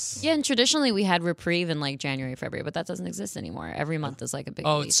 10 nuts. Yeah, and traditionally we had Reprieve in like January, February, but that doesn't exist anymore. Every month is like a big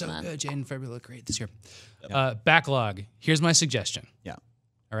Oh, release it's so month. good. January and February look great this year. Backlog. Here's my suggestion. Yeah.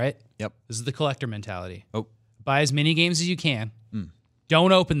 All right. Yep. This is the collector mentality. Oh. Buy as many games as you can.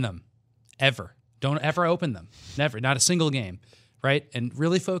 Don't open them, ever. Don't ever open them. Never. Not a single game. Right? And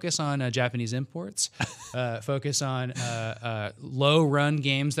really focus on Japanese imports. Focus on low-run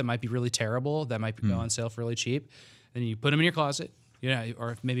games that might be really terrible, that might go on sale for really cheap. Then you put them in your closet,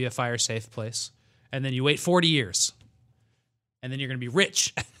 or maybe a fire-safe place. And then you wait 40 years. And then you're going to be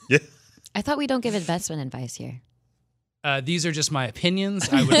rich. Yeah. I thought we don't give investment advice here. These are just my opinions.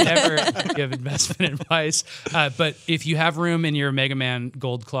 I would never give investment advice. But if you have room in your Mega Man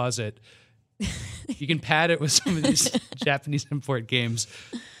gold closet, you can pad it with some of these Japanese import games.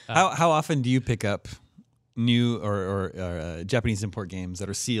 How often do you pick up new or Japanese import games that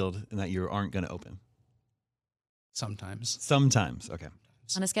are sealed and that you aren't going to open? Sometimes. Sometimes. Okay.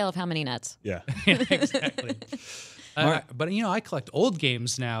 On a scale of how many nuts? Yeah. Exactly. But I collect old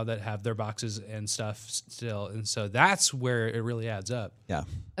games now that have their boxes and stuff still, and so that's where it really adds up. Yeah.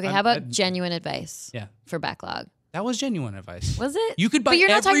 Okay, how about genuine advice? Yeah. For backlog. That was genuine advice. Was it? You could buy But you're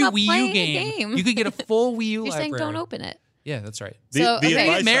not every talking about Wii playing U a game. game. You could get a full Wii U You're library. saying don't open it. Yeah, that's right. So, okay.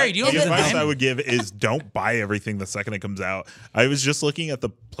 advice, married, you don't the have advice time. I would give is don't buy everything the second it comes out. I was just looking at the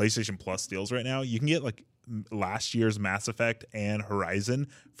PlayStation Plus deals right now. You can get like last year's Mass Effect and Horizon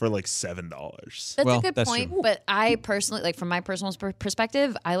for like $7. That's Well, a good that's point, true. but I personally, like from my personal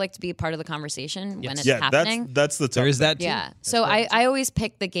perspective, I like to be a part of the conversation when it's Yeah, happening. that's the There is that too. Yeah. So I always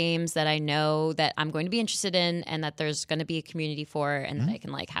pick the games that I know that I'm going to be interested in and that there's going to be a community for and that I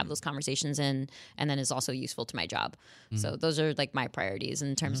can like have those conversations in and then is also useful to my job. So those are like my priorities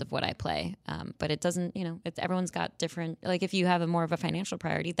in terms of what I play. But it doesn't, everyone's got different, like if you have a more of a financial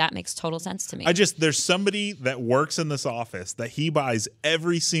priority, that makes total sense to me. There's somebody that works in this office that he buys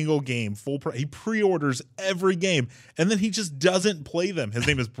every single game he pre-orders every game and then he just doesn't play them. His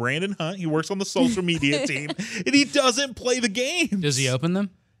name is Brandon Hunt. He works on the social media team and he doesn't play the games. Does he open them?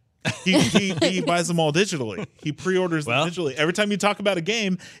 He buys them all digitally. He pre-orders them digitally. Every time you talk about a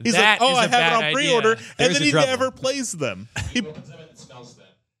game, he's That like, "Oh, is I a have bad it on pre-order," idea. and There's then a he trouble. never plays them. He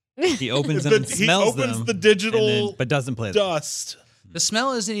He opens them and he smells opens them. the digital and then- but doesn't play them. dust. The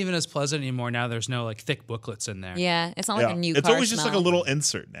smell isn't even as pleasant anymore now. There's no like thick booklets in there. yeah. It's not like Yeah. a new It's car always just like a smell. little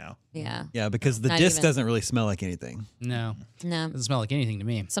insert now. Yeah. Yeah, because the Not disc even. doesn't really smell like anything. No, No. doesn't smell like anything to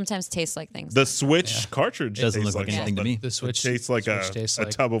me. Sometimes tastes like things. The Switch cartridge Doesn't tastes look like anything to something. me. The Switch It tastes like Switch tastes a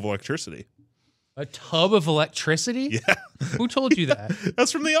like tub of electricity. a tub of electricity. Yeah, Who told you that?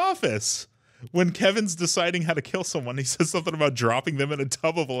 that's from The Office. when Kevin's deciding how to kill someone, he says something about dropping them in a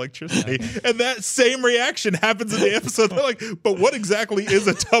tub of electricity, and that same reaction happens in the episode. They're like, "But what exactly is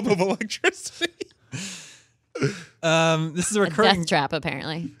a tub of electricity?" This is a A recurring. death trap,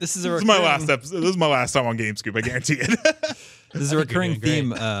 apparently. This is a This is recurring. my last episode. This is my last time on GameScoop. I guarantee it. This is a recurring doing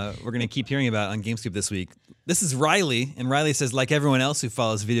great. theme we're going to keep hearing about on GameScoop this week. This is Riley, and Riley says, like everyone else who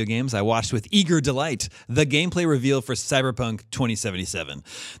follows video games, I watched with eager delight the gameplay reveal for Cyberpunk 2077.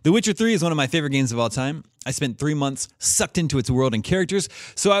 The Witcher 3 is one of my favorite games of all time. I spent 3 months sucked into its world and characters,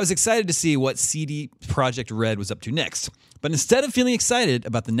 so I was excited to see what CD Projekt Red was up to next. But instead of feeling excited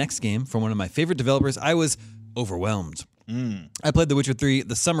about the next game from one of my favorite developers, I was overwhelmed. I played The Witcher 3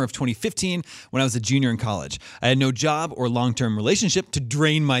 the summer of 2015 when I was a junior in college. I had no job or long-term relationship to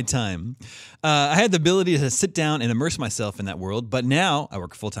drain my time. I had the ability to sit down and immerse myself in that world, but now I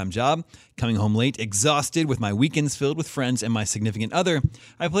work a full-time job, coming home late, exhausted with my weekends filled with friends and my significant other.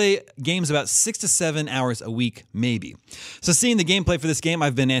 I play games about 6 to 7 hours a week, maybe. So seeing the gameplay for this game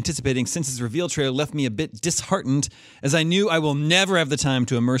I've been anticipating since its reveal trailer left me a bit disheartened, as I knew I will never have the time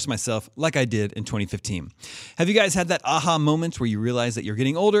to immerse myself like I did in 2015. Have you guys had that aha moment where you realize that you're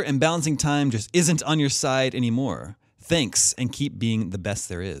getting older and balancing time just isn't on your side anymore? Thanks, and keep being the best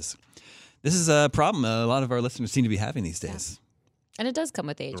there is. This is a problem a lot of our listeners seem to be having these days. And it does come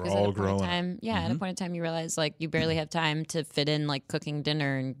with age. They're Because all at a point in growing. time, at a point in time, you realize like you barely have time to fit in like cooking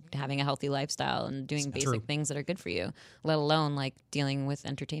dinner and having a healthy lifestyle and doing basic true. things that are good for you. Let alone like dealing with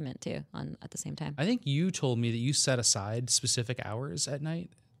entertainment too at the same time. I think you told me that you set aside specific hours at night.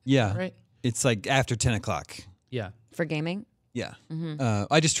 Yeah. Right. It's like after 10 o'clock. Yeah. For gaming, Yeah.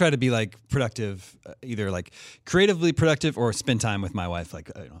 I just try to be like productive, either like creatively productive or spend time with my wife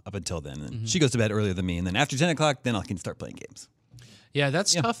like up until then. And she goes to bed earlier than me. And then after 10 o'clock, then I can start playing games. Yeah,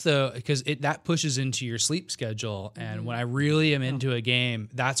 that's tough though, because that pushes into your sleep schedule. And when I really am into a game,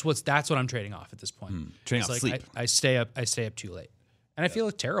 that's what I'm trading off at this point. Trading It's off sleep. I stay up too late, and I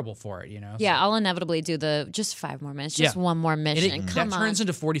feel terrible for it. yeah, I'll inevitably do just 5 more minutes, just Yeah. one more And mission. Come that on, turns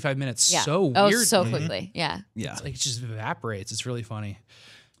into 45 minutes yeah. so oh, weird. so quickly. Yeah, Yeah. It's like it just evaporates. It's really funny.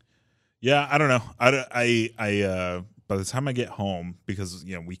 Yeah, I don't know. I by the time I get home, because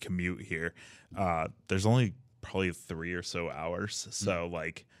we commute here, there's only probably 3 or so hours. So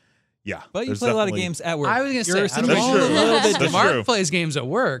like, yeah. But you there's play a lot of definitely- games at work. I was gonna You're say, out of That's all true. of those, That's Mark true. plays games at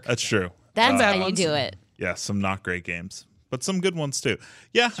work. That's true. that's bad how you ones. do it. Yeah, some not great games, but some good ones too.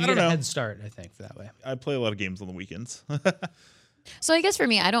 Yeah, So I you don't get a know. head start, I think, for that way. I play a lot of games on the weekends. So I guess for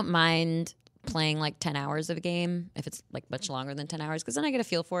me, I don't mind playing like 10 hours of a game if it's like much longer than 10 hours, because then I get a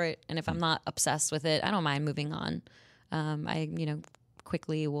feel for it. And if I'm not obsessed with it, I don't mind moving on. I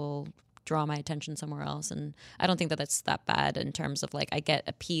quickly will draw my attention somewhere else. And I don't think that that's that bad in terms of like I get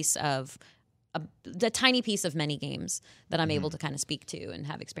a piece of the tiny piece of many games that I'm able to kind of speak to and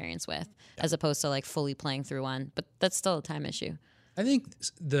have experience with, as opposed to like fully playing through one. But that's still a time issue. I think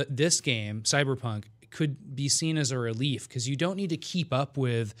this game, Cyberpunk, could be seen as a relief because you don't need to keep up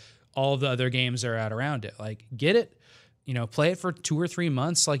with all the other games that are out around it. Like, get it, play it for 2 or 3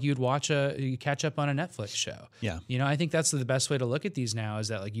 months, like you catch up on a Netflix show. Yeah. I think that's the best way to look at these now is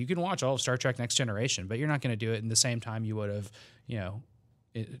that like you can watch all of Star Trek Next Generation, but you're not going to do it in the same time you would have,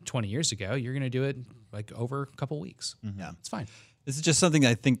 20 years ago. You're going to do it like over a couple weeks. Yeah. It's fine. This is just something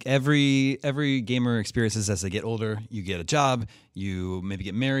I think every gamer experiences as they get older. You get a job, you maybe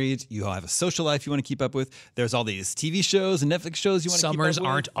get married, you have a social life you want to keep up with. There's all these TV shows and Netflix shows you want to keep up with. Summers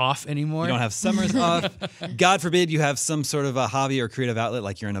aren't off anymore. You don't have summers off. God forbid you have some sort of a hobby or creative outlet,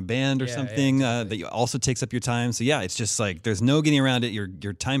 like you're in a band or Yeah, something yeah, that also takes up your time. So yeah, it's just like there's no getting around it. Your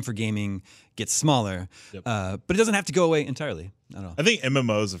time for gaming gets smaller, but it doesn't have to go away entirely. I don't know. I think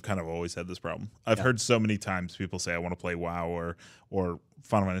MMOs have kind of always had this problem. I've heard so many times people say I want to play WoW or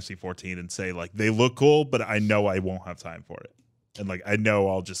Final Fantasy 14 and say like they look cool, but I know I won't have time for it, and like I know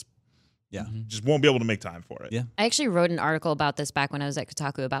I'll just won't be able to make time for it. Yeah. I actually wrote an article about this back when I was at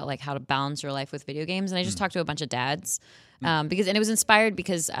Kotaku about like how to balance your life with video games, and I just talked to a bunch of dads because it was inspired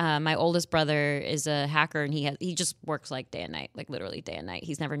because my oldest brother is a hacker and he just works like day and night, like literally day and night.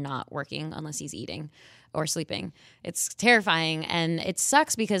 He's never not working unless he's eating or sleeping. It's terrifying, and it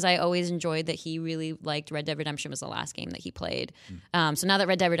sucks because I always enjoyed that he really liked Red Dead Redemption was the last game that he played. So now that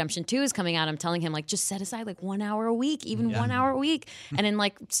Red Dead Redemption 2 is coming out, I'm telling him like just set aside like 1 hour a week, even 1 hour a week, and in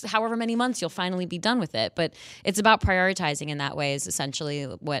like however many months you'll finally be done with it. But it's about prioritizing in that way is essentially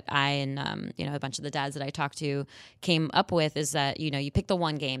what I and a bunch of the dads that I talked to came up with is that you pick the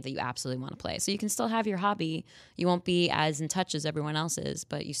one game that you absolutely want to play, so you can still have your hobby. You won't be as in touch as everyone else is,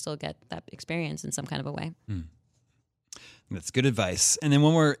 but you still get that experience in some kind of a way. That's good advice. And then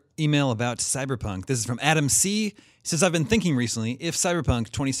one more email about Cyberpunk. This is from Adam C. Since I've been thinking recently, if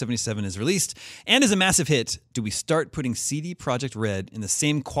Cyberpunk 2077 is released and is a massive hit, do we start putting CD Projekt Red in the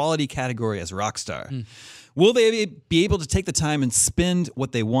same quality category as Rockstar? Will they be able to take the time and spend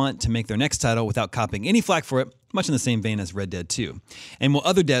what they want to make their next title without copying any flack for it, much in the same vein as Red Dead 2? And will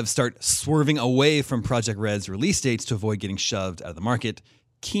other devs start swerving away from Project Red's release dates to avoid getting shoved out of the market?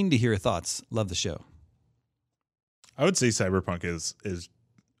 Keen to hear your thoughts. Love the show. I would say Cyberpunk is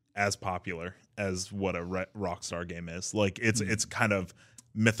as popular as what a Rockstar game is. Like it's kind of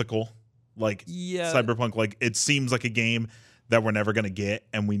mythical. Like Cyberpunk, like it seems like a game that we're never going to get,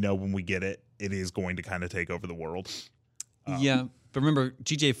 and we know when we get it, it is going to kind of take over the world. Yeah, but remember,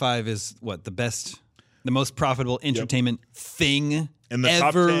 GTA 5 is what the most profitable entertainment thing in the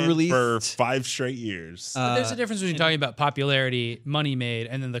ever top 10 released for 5 straight years. But there's a difference between talking about popularity, money made,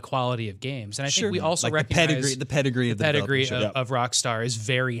 and then the quality of games. And I think we also like recognize the pedigree of Rockstar is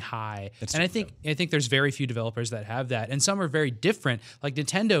very high. I think there's very few developers that have that, and some are very different. Like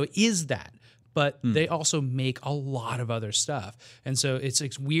Nintendo is that. But they also make a lot of other stuff, and so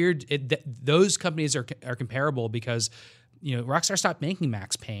it's weird. Those companies are comparable because Rockstar stopped making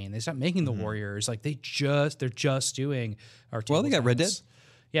Max Payne. They stopped making the Warriors. Like they're just doing our. Well, they got Red Dead.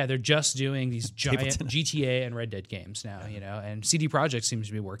 Yeah, they're just doing these giant GTA and Red Dead games now. And CD Projekt seems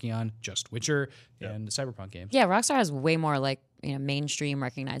to be working on just Witcher and the Cyberpunk games. Yeah, Rockstar has way more like mainstream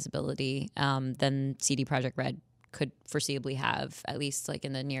recognizability than CD Projekt Red could foreseeably have, at least like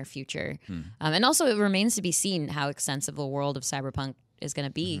in the near future. And also it remains to be seen how extensive the world of Cyberpunk is going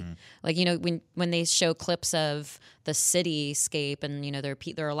to be. Like, when they show clips of the cityscape and,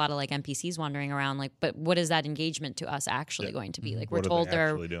 there are a lot of like NPCs wandering around, like, but what is that engagement to us actually going to be? Like, we're told there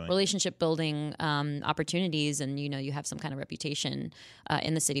are relationship building opportunities and, you have some kind of reputation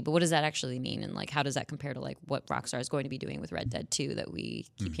in the city, but what does that actually mean? And like, how does that compare to like what Rockstar is going to be doing with Red Dead 2 that we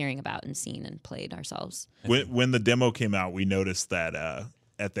keep hearing about and seen and played ourselves? When the demo came out, we noticed that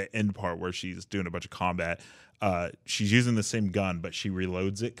at the end part where she's doing a bunch of combat, she's using the same gun, but she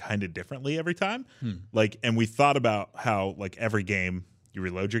reloads it kind of differently every time. Like, and we thought about how like every game you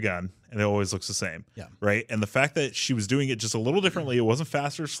reload your gun and it always looks the same. Yeah. Right. And the fact that she was doing it just a little differently, it wasn't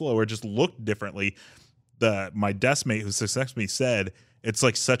faster or slower, it just looked differently. My deskmate who successed me said it's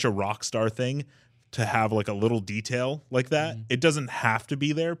like such a Rockstar thing to have like a little detail like that. It doesn't have to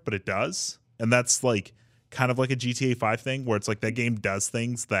be there, but it does. And that's like kind of like a GTA 5 thing where it's like that game does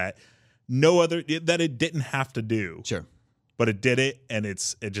things that that it didn't have to do. Sure. But it did it, and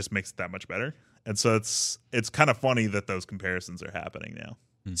it just makes it that much better. And so it's kind of funny that those comparisons are happening now.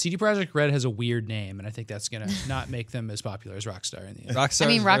 CD Projekt Red has a weird name, and I think that's gonna not make them as popular as Rockstar in the end.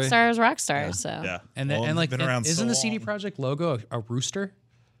 Rockstar is Rockstar, so Yeah. Isn't the CD Projekt logo a rooster?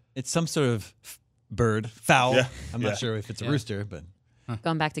 It's some sort of bird, fowl. Yeah. I'm not sure if it's a rooster, but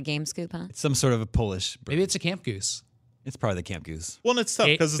going back to Game Scoop, huh? it's some sort of a Polish bird. Maybe it's a camp goose. It's probably the Camp Goose. Well, and it's tough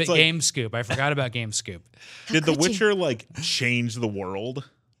because it's like Game Scoop. I forgot about Game Scoop. Did The Witcher like change the world?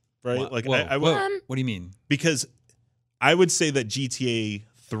 Right? What? Like Whoa. What do you mean? Because I would say that GTA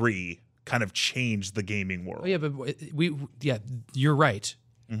 3 kind of changed the gaming world. Oh, yeah, but you're right.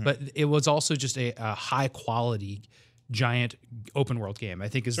 But it was also just a high quality giant open world game, I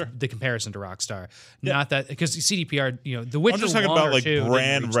think is the comparison to Rockstar. Not that because CDPR, The Witcher. I'm just talking 1 about or like 2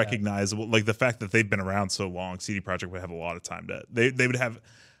 brand recognizable, like the fact that they've been around so long. CD Projekt would have a lot of time they would have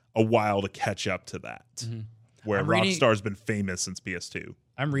a while to catch up to that. Where Rockstar's been famous since PS2.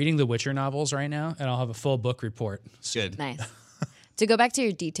 I'm reading the Witcher novels right now, and I'll have a full book report. Good. Nice. To go back to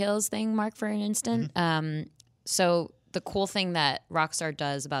your details thing, Mark, for an instant. So the cool thing that Rockstar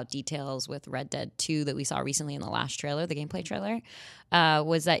does about details with Red Dead 2 that we saw recently in the last trailer, the gameplay trailer,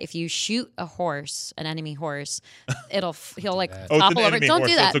 was that if you shoot a horse, an enemy horse, he'll like topple over. Don't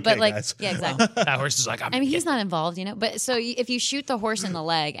do that. But like, guys. yeah, exactly. That horse is like, he's not involved, But so if you shoot the horse in the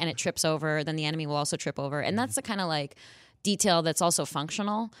leg and it trips over, then the enemy will also trip over, and that's the kind of like detail that's also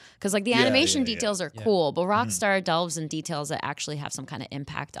functional because like the animation details are cool, but Rockstar delves in details that actually have some kind of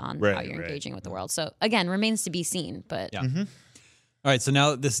impact on how you're engaging with the world. So again, remains to be seen, but all right, so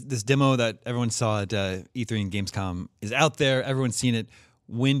now this demo that everyone saw at E3 and Gamescom is out there. Everyone's seen it.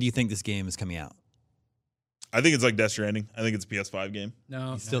 When do you think this game is coming out? I think it's like Death Stranding. I think it's a PS5 game.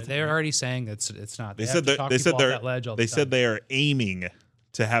 No, they're already saying it's not. They said they are aiming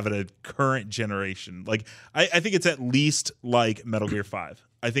to have it a current generation. Like I think it's at least like Metal Gear 5.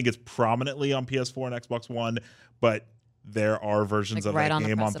 I think it's prominently on PS4 and Xbox One, but there are versions of that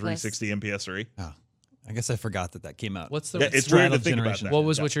game on 360 and PS3. Oh, I guess I forgot that came out. What's the it's weird to think about that. What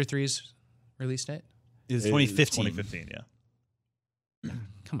was Witcher 3's release date? It was 2015. 2015, yeah.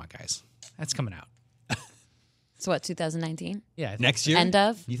 Come on, guys. That's coming out. So what, 2019? Yeah, I think Next so. year? End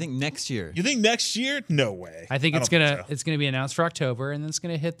of? You think next year? You think next year? No way. I think it's don't gonna so. be announced for October, and then it's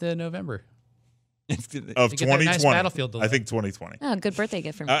gonna hit the November. of They get their 2020. nice Battlefield delay. I think 2020. Oh, good birthday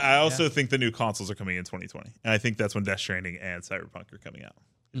gift for me. I also think the new consoles are coming in 2020, and I think that's when Death Stranding and Cyberpunk are coming out.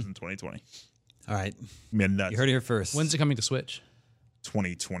 Is in 2020. All right. I mean, nuts. You heard it here first. When's it coming to Switch?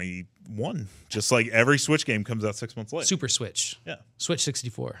 2021. Just like every Switch game comes out 6 months later. Super Switch. Yeah. Switch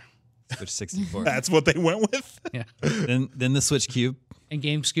 64. Switch 64. That's what they went with. Yeah. then the Switch Cube. And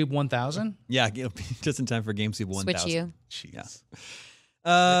GameScoop 1000. Yeah, it'll be just in time for GameScoop 1000. Switch you. Jeez.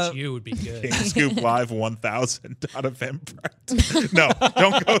 Which you would be good. GameScoop Live 1000 on Eventbrite. No,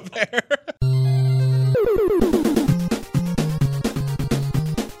 don't go there.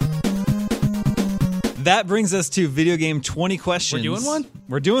 That brings us to video game 20 questions. We're doing one?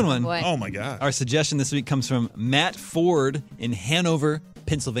 We're doing one. Boy. Oh my god. Our suggestion this week comes from Matt Ford in Hanover,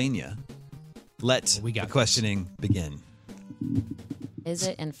 Pennsylvania. Let We got the this. questioning begin. Is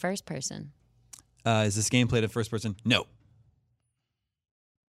it in first person? Is this game played at first person? No.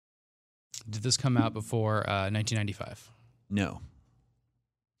 Did this come out before 1995? No.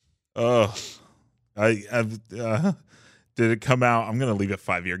 Oh, did it come out? I'm gonna leave a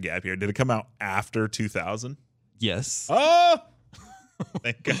 5-year gap here. Did it come out after 2000? Yes. Oh,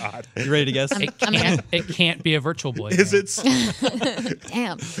 thank God. You ready to guess? It can't be a Virtual Boy. Is game. it?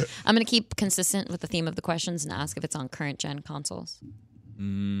 Damn. I'm going to keep consistent with the theme of the questions and ask if it's on current gen consoles.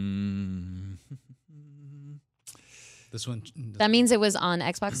 This one? That means it was on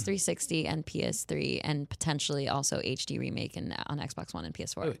Xbox 360 and PS3 and potentially also HD remake on Xbox One and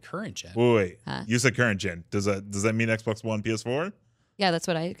PS4. Wait, current gen. Wait. Huh? You said current gen. Does that mean Xbox One, PS4? Yeah, that's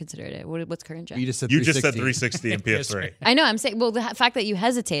what I considered it. What's current gen? You just said You just said 360. 360 and PS3. I know. I'm saying. Well, the fact that you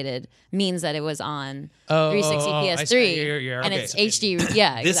hesitated means that it was on Oh, 360 I PS3 see. You're- and okay. it's HD.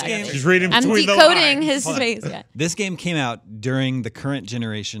 Yeah, This exactly. game- She's reading I'm between the decoding lines. his face. Yeah. This game came out during the current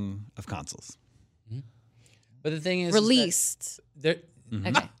generation of consoles. But the thing is, Released. that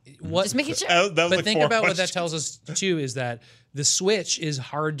Okay. what? Just making sure. That was But like think 4 about what that questions. tells us too is that the Switch is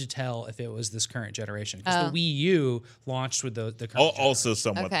hard to tell if it was this current generation because the Wii U launched with the current. Also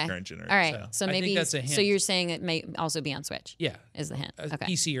somewhat Okay. the current generation. All right. So I think maybe. that's a So hint. you're saying it may also be on Switch. Yeah, Is the hint? a Okay.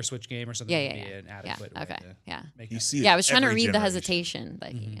 PC or Switch game or something Yeah, would yeah, be yeah. an Yeah. adequate way Okay. to Yeah. make You that. see it Yeah. I was trying to every read the generation. hesitation.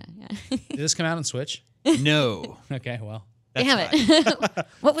 Like, yeah. Did this come out on Switch? No. Okay, well, Damn it.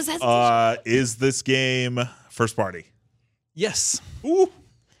 What was that? Is this game first party? Yes. Ooh,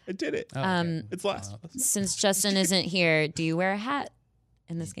 I did it. oh, okay. It's last. Since Justin isn't here, do you wear a hat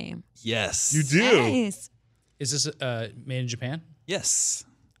in this game? Yes. You do. Nice. Is this made in Japan? Yes.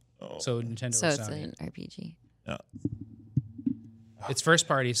 So Nintendo So or it's Sony? an RPG. Yeah. It's first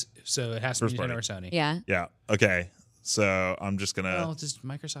parties, so it has to be First Nintendo party. or Sony. Yeah. Yeah. Okay. So I'm just gonna. Well, just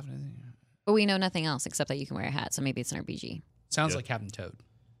Microsoft. But we know nothing else except that you can wear a hat. So maybe it's an RPG. Sounds Yeah. like Captain Toad.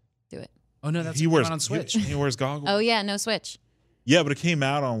 Do it. Oh no, that's he came wears out on Switch. He wears goggles. Oh, yeah. No Switch. Yeah, but it came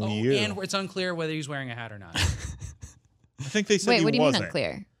out on Oh, Wii U. and it's unclear whether he's wearing a hat or not. I think they said Wait, he what do you wasn't. mean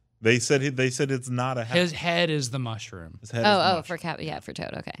unclear? They said it's not a hat. His head is the mushroom. His head is Oh, mush. for Yeah, for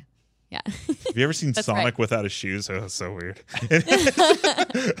Toad. Okay. Yeah. Have you ever seen That's Sonic right. without his shoes? Oh, it's so weird.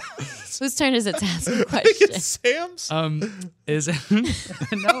 Whose turn is it to ask a I think question? it's Sam's. Is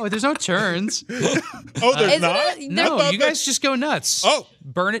no, there's no turns. Oh, there's Isn't not. it? No, thought you that- guys just go nuts. Oh,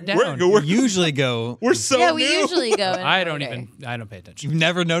 burn it down. we're Usually go. we're so Yeah, we new. usually go. In I don't order. I don't pay attention. You've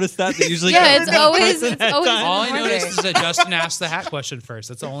never noticed that? They usually Yeah, go it's one always person at a in time. All I order. noticed is that Justin asked the hat question first.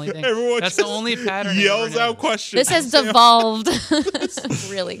 That's the only thing. Everyone That's the just only pattern. I Yells ever out noticed. questions. This has devolved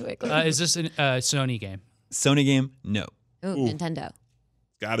really quickly. Is this a Sony game? Sony game? No. Ooh, Nintendo.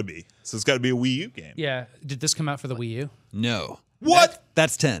 Gotta be. So it's got to be a Wii U game. Yeah. Did this come out for the Wii U? No. What?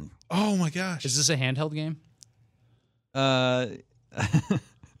 That's 10. Oh my gosh. Is this a handheld game?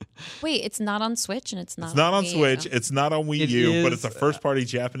 Wait, it's not on Switch and it's not. It's not on Wii U. Switch. It's not on Wii It U, but is, it's a first-party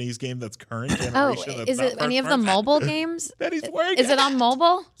Japanese game that's current Oh, generation. that's is not it any of the first-party. mobile games? That he's wearing. Is it on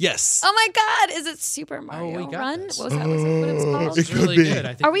mobile? Yes. Oh my God! Is it Super Mario we got Run? this. What was that? Was it what it was called? It's really be. good.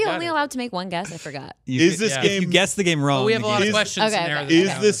 I think Are we got only it. allowed to make one guess? I forgot. Is this Yeah. If you game? guess the game wrong, Oh, we have a the lot game- of questions Okay, to narrow okay. this Is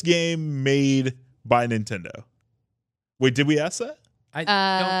down. this game made by Nintendo? Wait, did we ask that?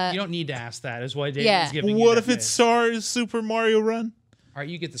 You don't need to ask that. Is why Dave Yeah. is giving you What that if it's face. SARS Super Mario Run? All right,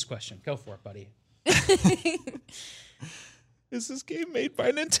 you get this question. Go for it, buddy. Is this game made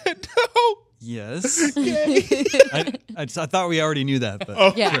by Nintendo? Yes. Yay. I thought we already knew that, but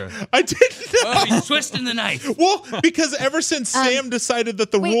Oh, Yeah. sure. I didn't know. Oh, he's twisting the knife. Well, because ever since Sam decided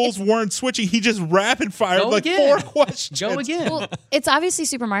that the wait, rules weren't switching, he just rapid fired Go like again. 4 questions. Go again. Well, it's obviously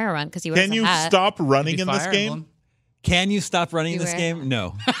Super Mario Run because he wears Can a you hat. stop running Maybe in this Fire game? Emblem. Can you stop running this Beware. game?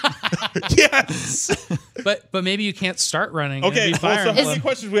 No. Yes. But maybe you can't start running. Okay. It'd be Fire So how many Emblem.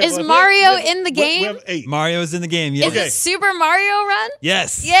 questions we have Is left? Mario We have- in the We game? have 8. Mario's in the game. Yes. Is it Super Mario Run?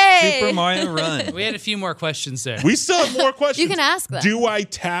 Yes. Yay! Super Mario Run. We had a few more questions there. We still have more questions. You can ask them. Do I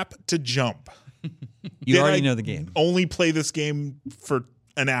tap to jump? You Did already I know the game. Only play this game for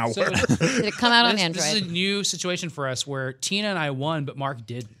an hour. So- Did it come out on This Android? is a new situation for us where Tina and I won, but Mark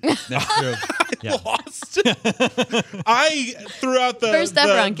didn't. That's true. Yeah. Lost. I threw out the, First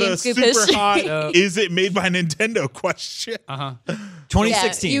ever on the GameScoop super history. hot. Is it made by Nintendo question?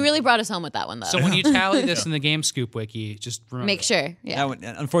 2016. Yeah, you really brought us home with that one, though. So when you tally this in the Game Scoop wiki, just remember. Make sure. Yeah, That one,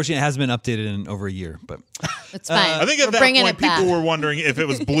 unfortunately, it hasn't been updated in over a year. But it's fine. I think at We're that bringing point, it back. people were wondering if it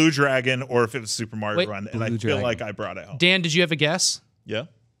was Blue Dragon or if it was Super Mario Wait, Run, and I Blue feel Dragon. like I brought it home. Dan, did you have a guess? Yeah.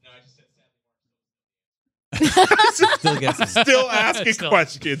 still guessing. Still asking Still.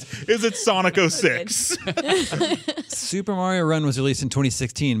 questions. Is it Sonic 06? Super Mario Run was released in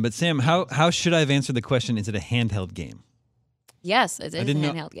 2016. But Sam, how should I have answered the question? Is it a handheld game? Yes, it is a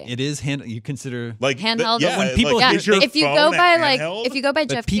know handheld game. It is hand. You consider Like Handheld, yeah, when people like, hear- is your if you phone go a by handheld? if you go by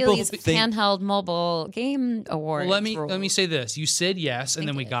But Jeff people Keighley's think- handheld mobile game award. Well, let me say this. You said yes, and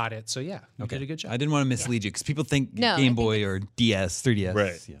then we got it. So yeah, you did a good job. I didn't want to mislead you because people think No, I Game think Boy or DS, 3DS.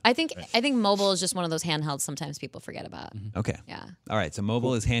 Right. Yeah. I think mobile is just one of those handhelds sometimes people forget about. Okay. Yeah. All right. So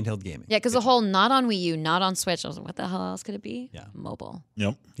mobile is handheld gaming. Yeah, because the whole not on Wii U, not on Switch. I was like, what the hell else could it be? Yeah. Mobile.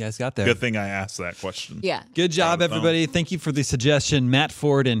 Yep. You guys got there. Good thing I asked that question. Yeah. Good job, Proud of them. everybody. Thank you for the suggestion. Matt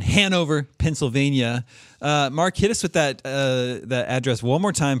Ford in Hanover, Pennsylvania. Mark, hit us with that address one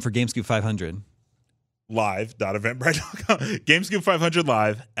more time for GameScoop 500. Live.eventbrite.com. GameScoop 500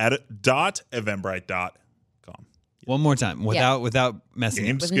 live at .eventbrite.com. One more time without messing.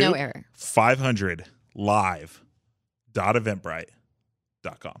 up. With no error. 500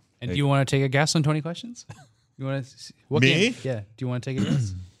 live.eventbrite.com. And do you want to take a guess on 20 questions? You want to? What Me? game? Yeah. Do you want to take a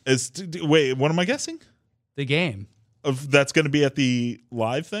guess? Wait, what am I guessing? The game. That's going to be at the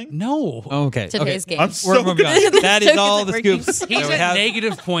live thing? No. Okay. Today's okay. game. I'm We're so moving on. That is So all the good at working. scoops. He's that we at have.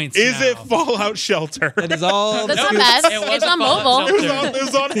 negative points. Is now. it Fallout Shelter? That is all the That's not scoops. bad. It It's wasn't on Fallout mobile. Shelter. It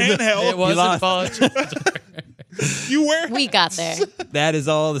was on handheld. It wasn't lost. Fallout Shelter. You wear We got there. That is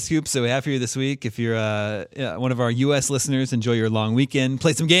all the scoops that we have for you this week. If you're one of our U.S. listeners, enjoy your long weekend.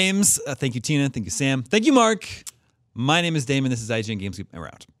 Play some games. Thank you, Tina. Thank you, Sam. Thank you, Mark. My name is Damon. This is IGN Game Scoop, and we're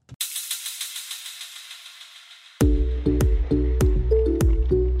out.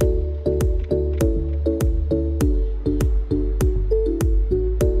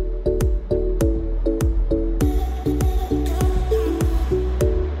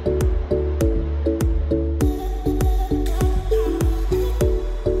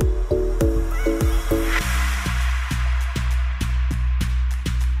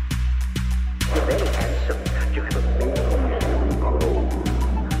 You're very handsome. You have a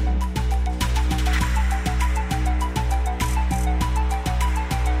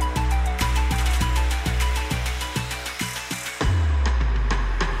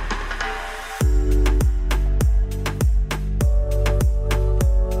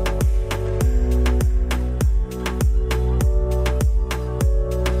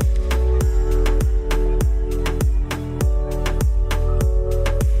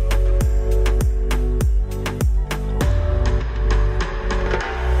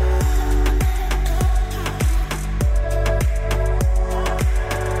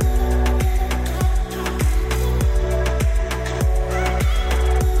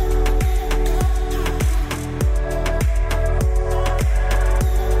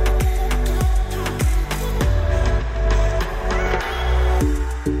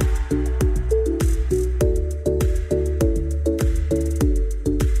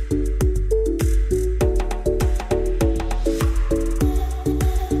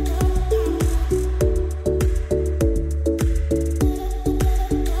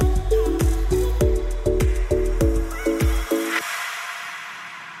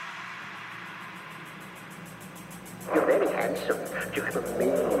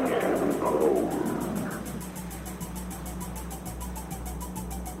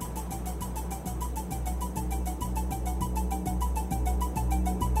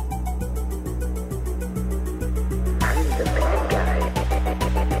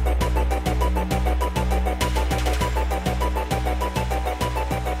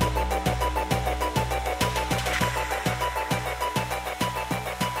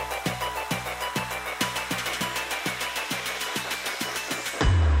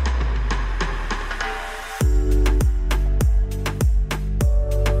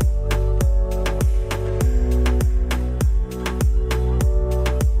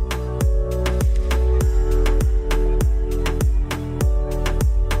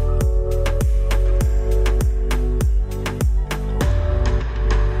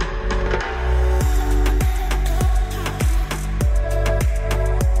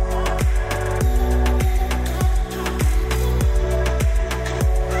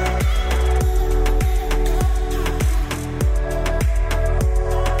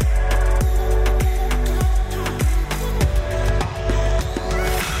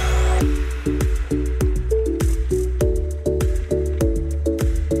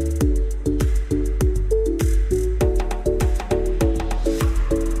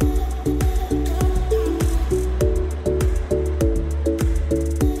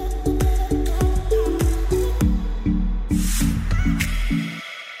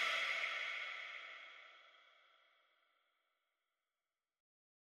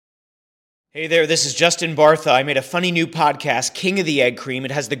Hey there, this is Justin Bartha. I made a funny new podcast, King of the Egg Cream.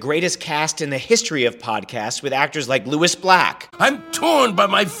 It has the greatest cast in the history of podcasts with actors like Louis Black, I'm torn by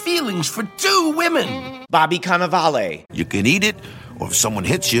my feelings for two women. Bobby Cannavale, You can eat it, or if someone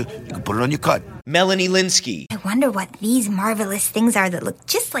hits you, you can put it on your cut. Melanie Linsky, I wonder what these marvelous things are that look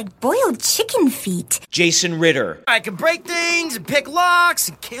just like boiled chicken feet. Jason Ritter, I can break things and pick locks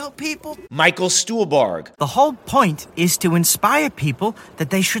and kill people. Michael Stuhlbarg, The whole point is to inspire people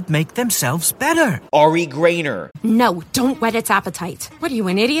that they should make themselves better. Ari Grainer, No, don't whet its appetite. What are you,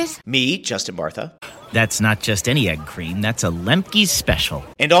 an idiot? me, Justin Bartha, That's not just any egg cream, that's a Lemke's special.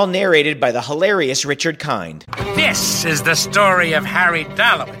 and all narrated by the hilarious Richard Kind. This is the story of Harry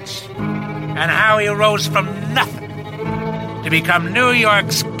Dalowitz and how he rose from nothing to become New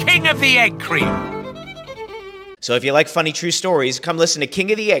York's King of the Egg Cream. So if you like funny true stories, come listen to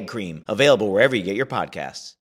King of the Egg Cream, available wherever you get your podcasts.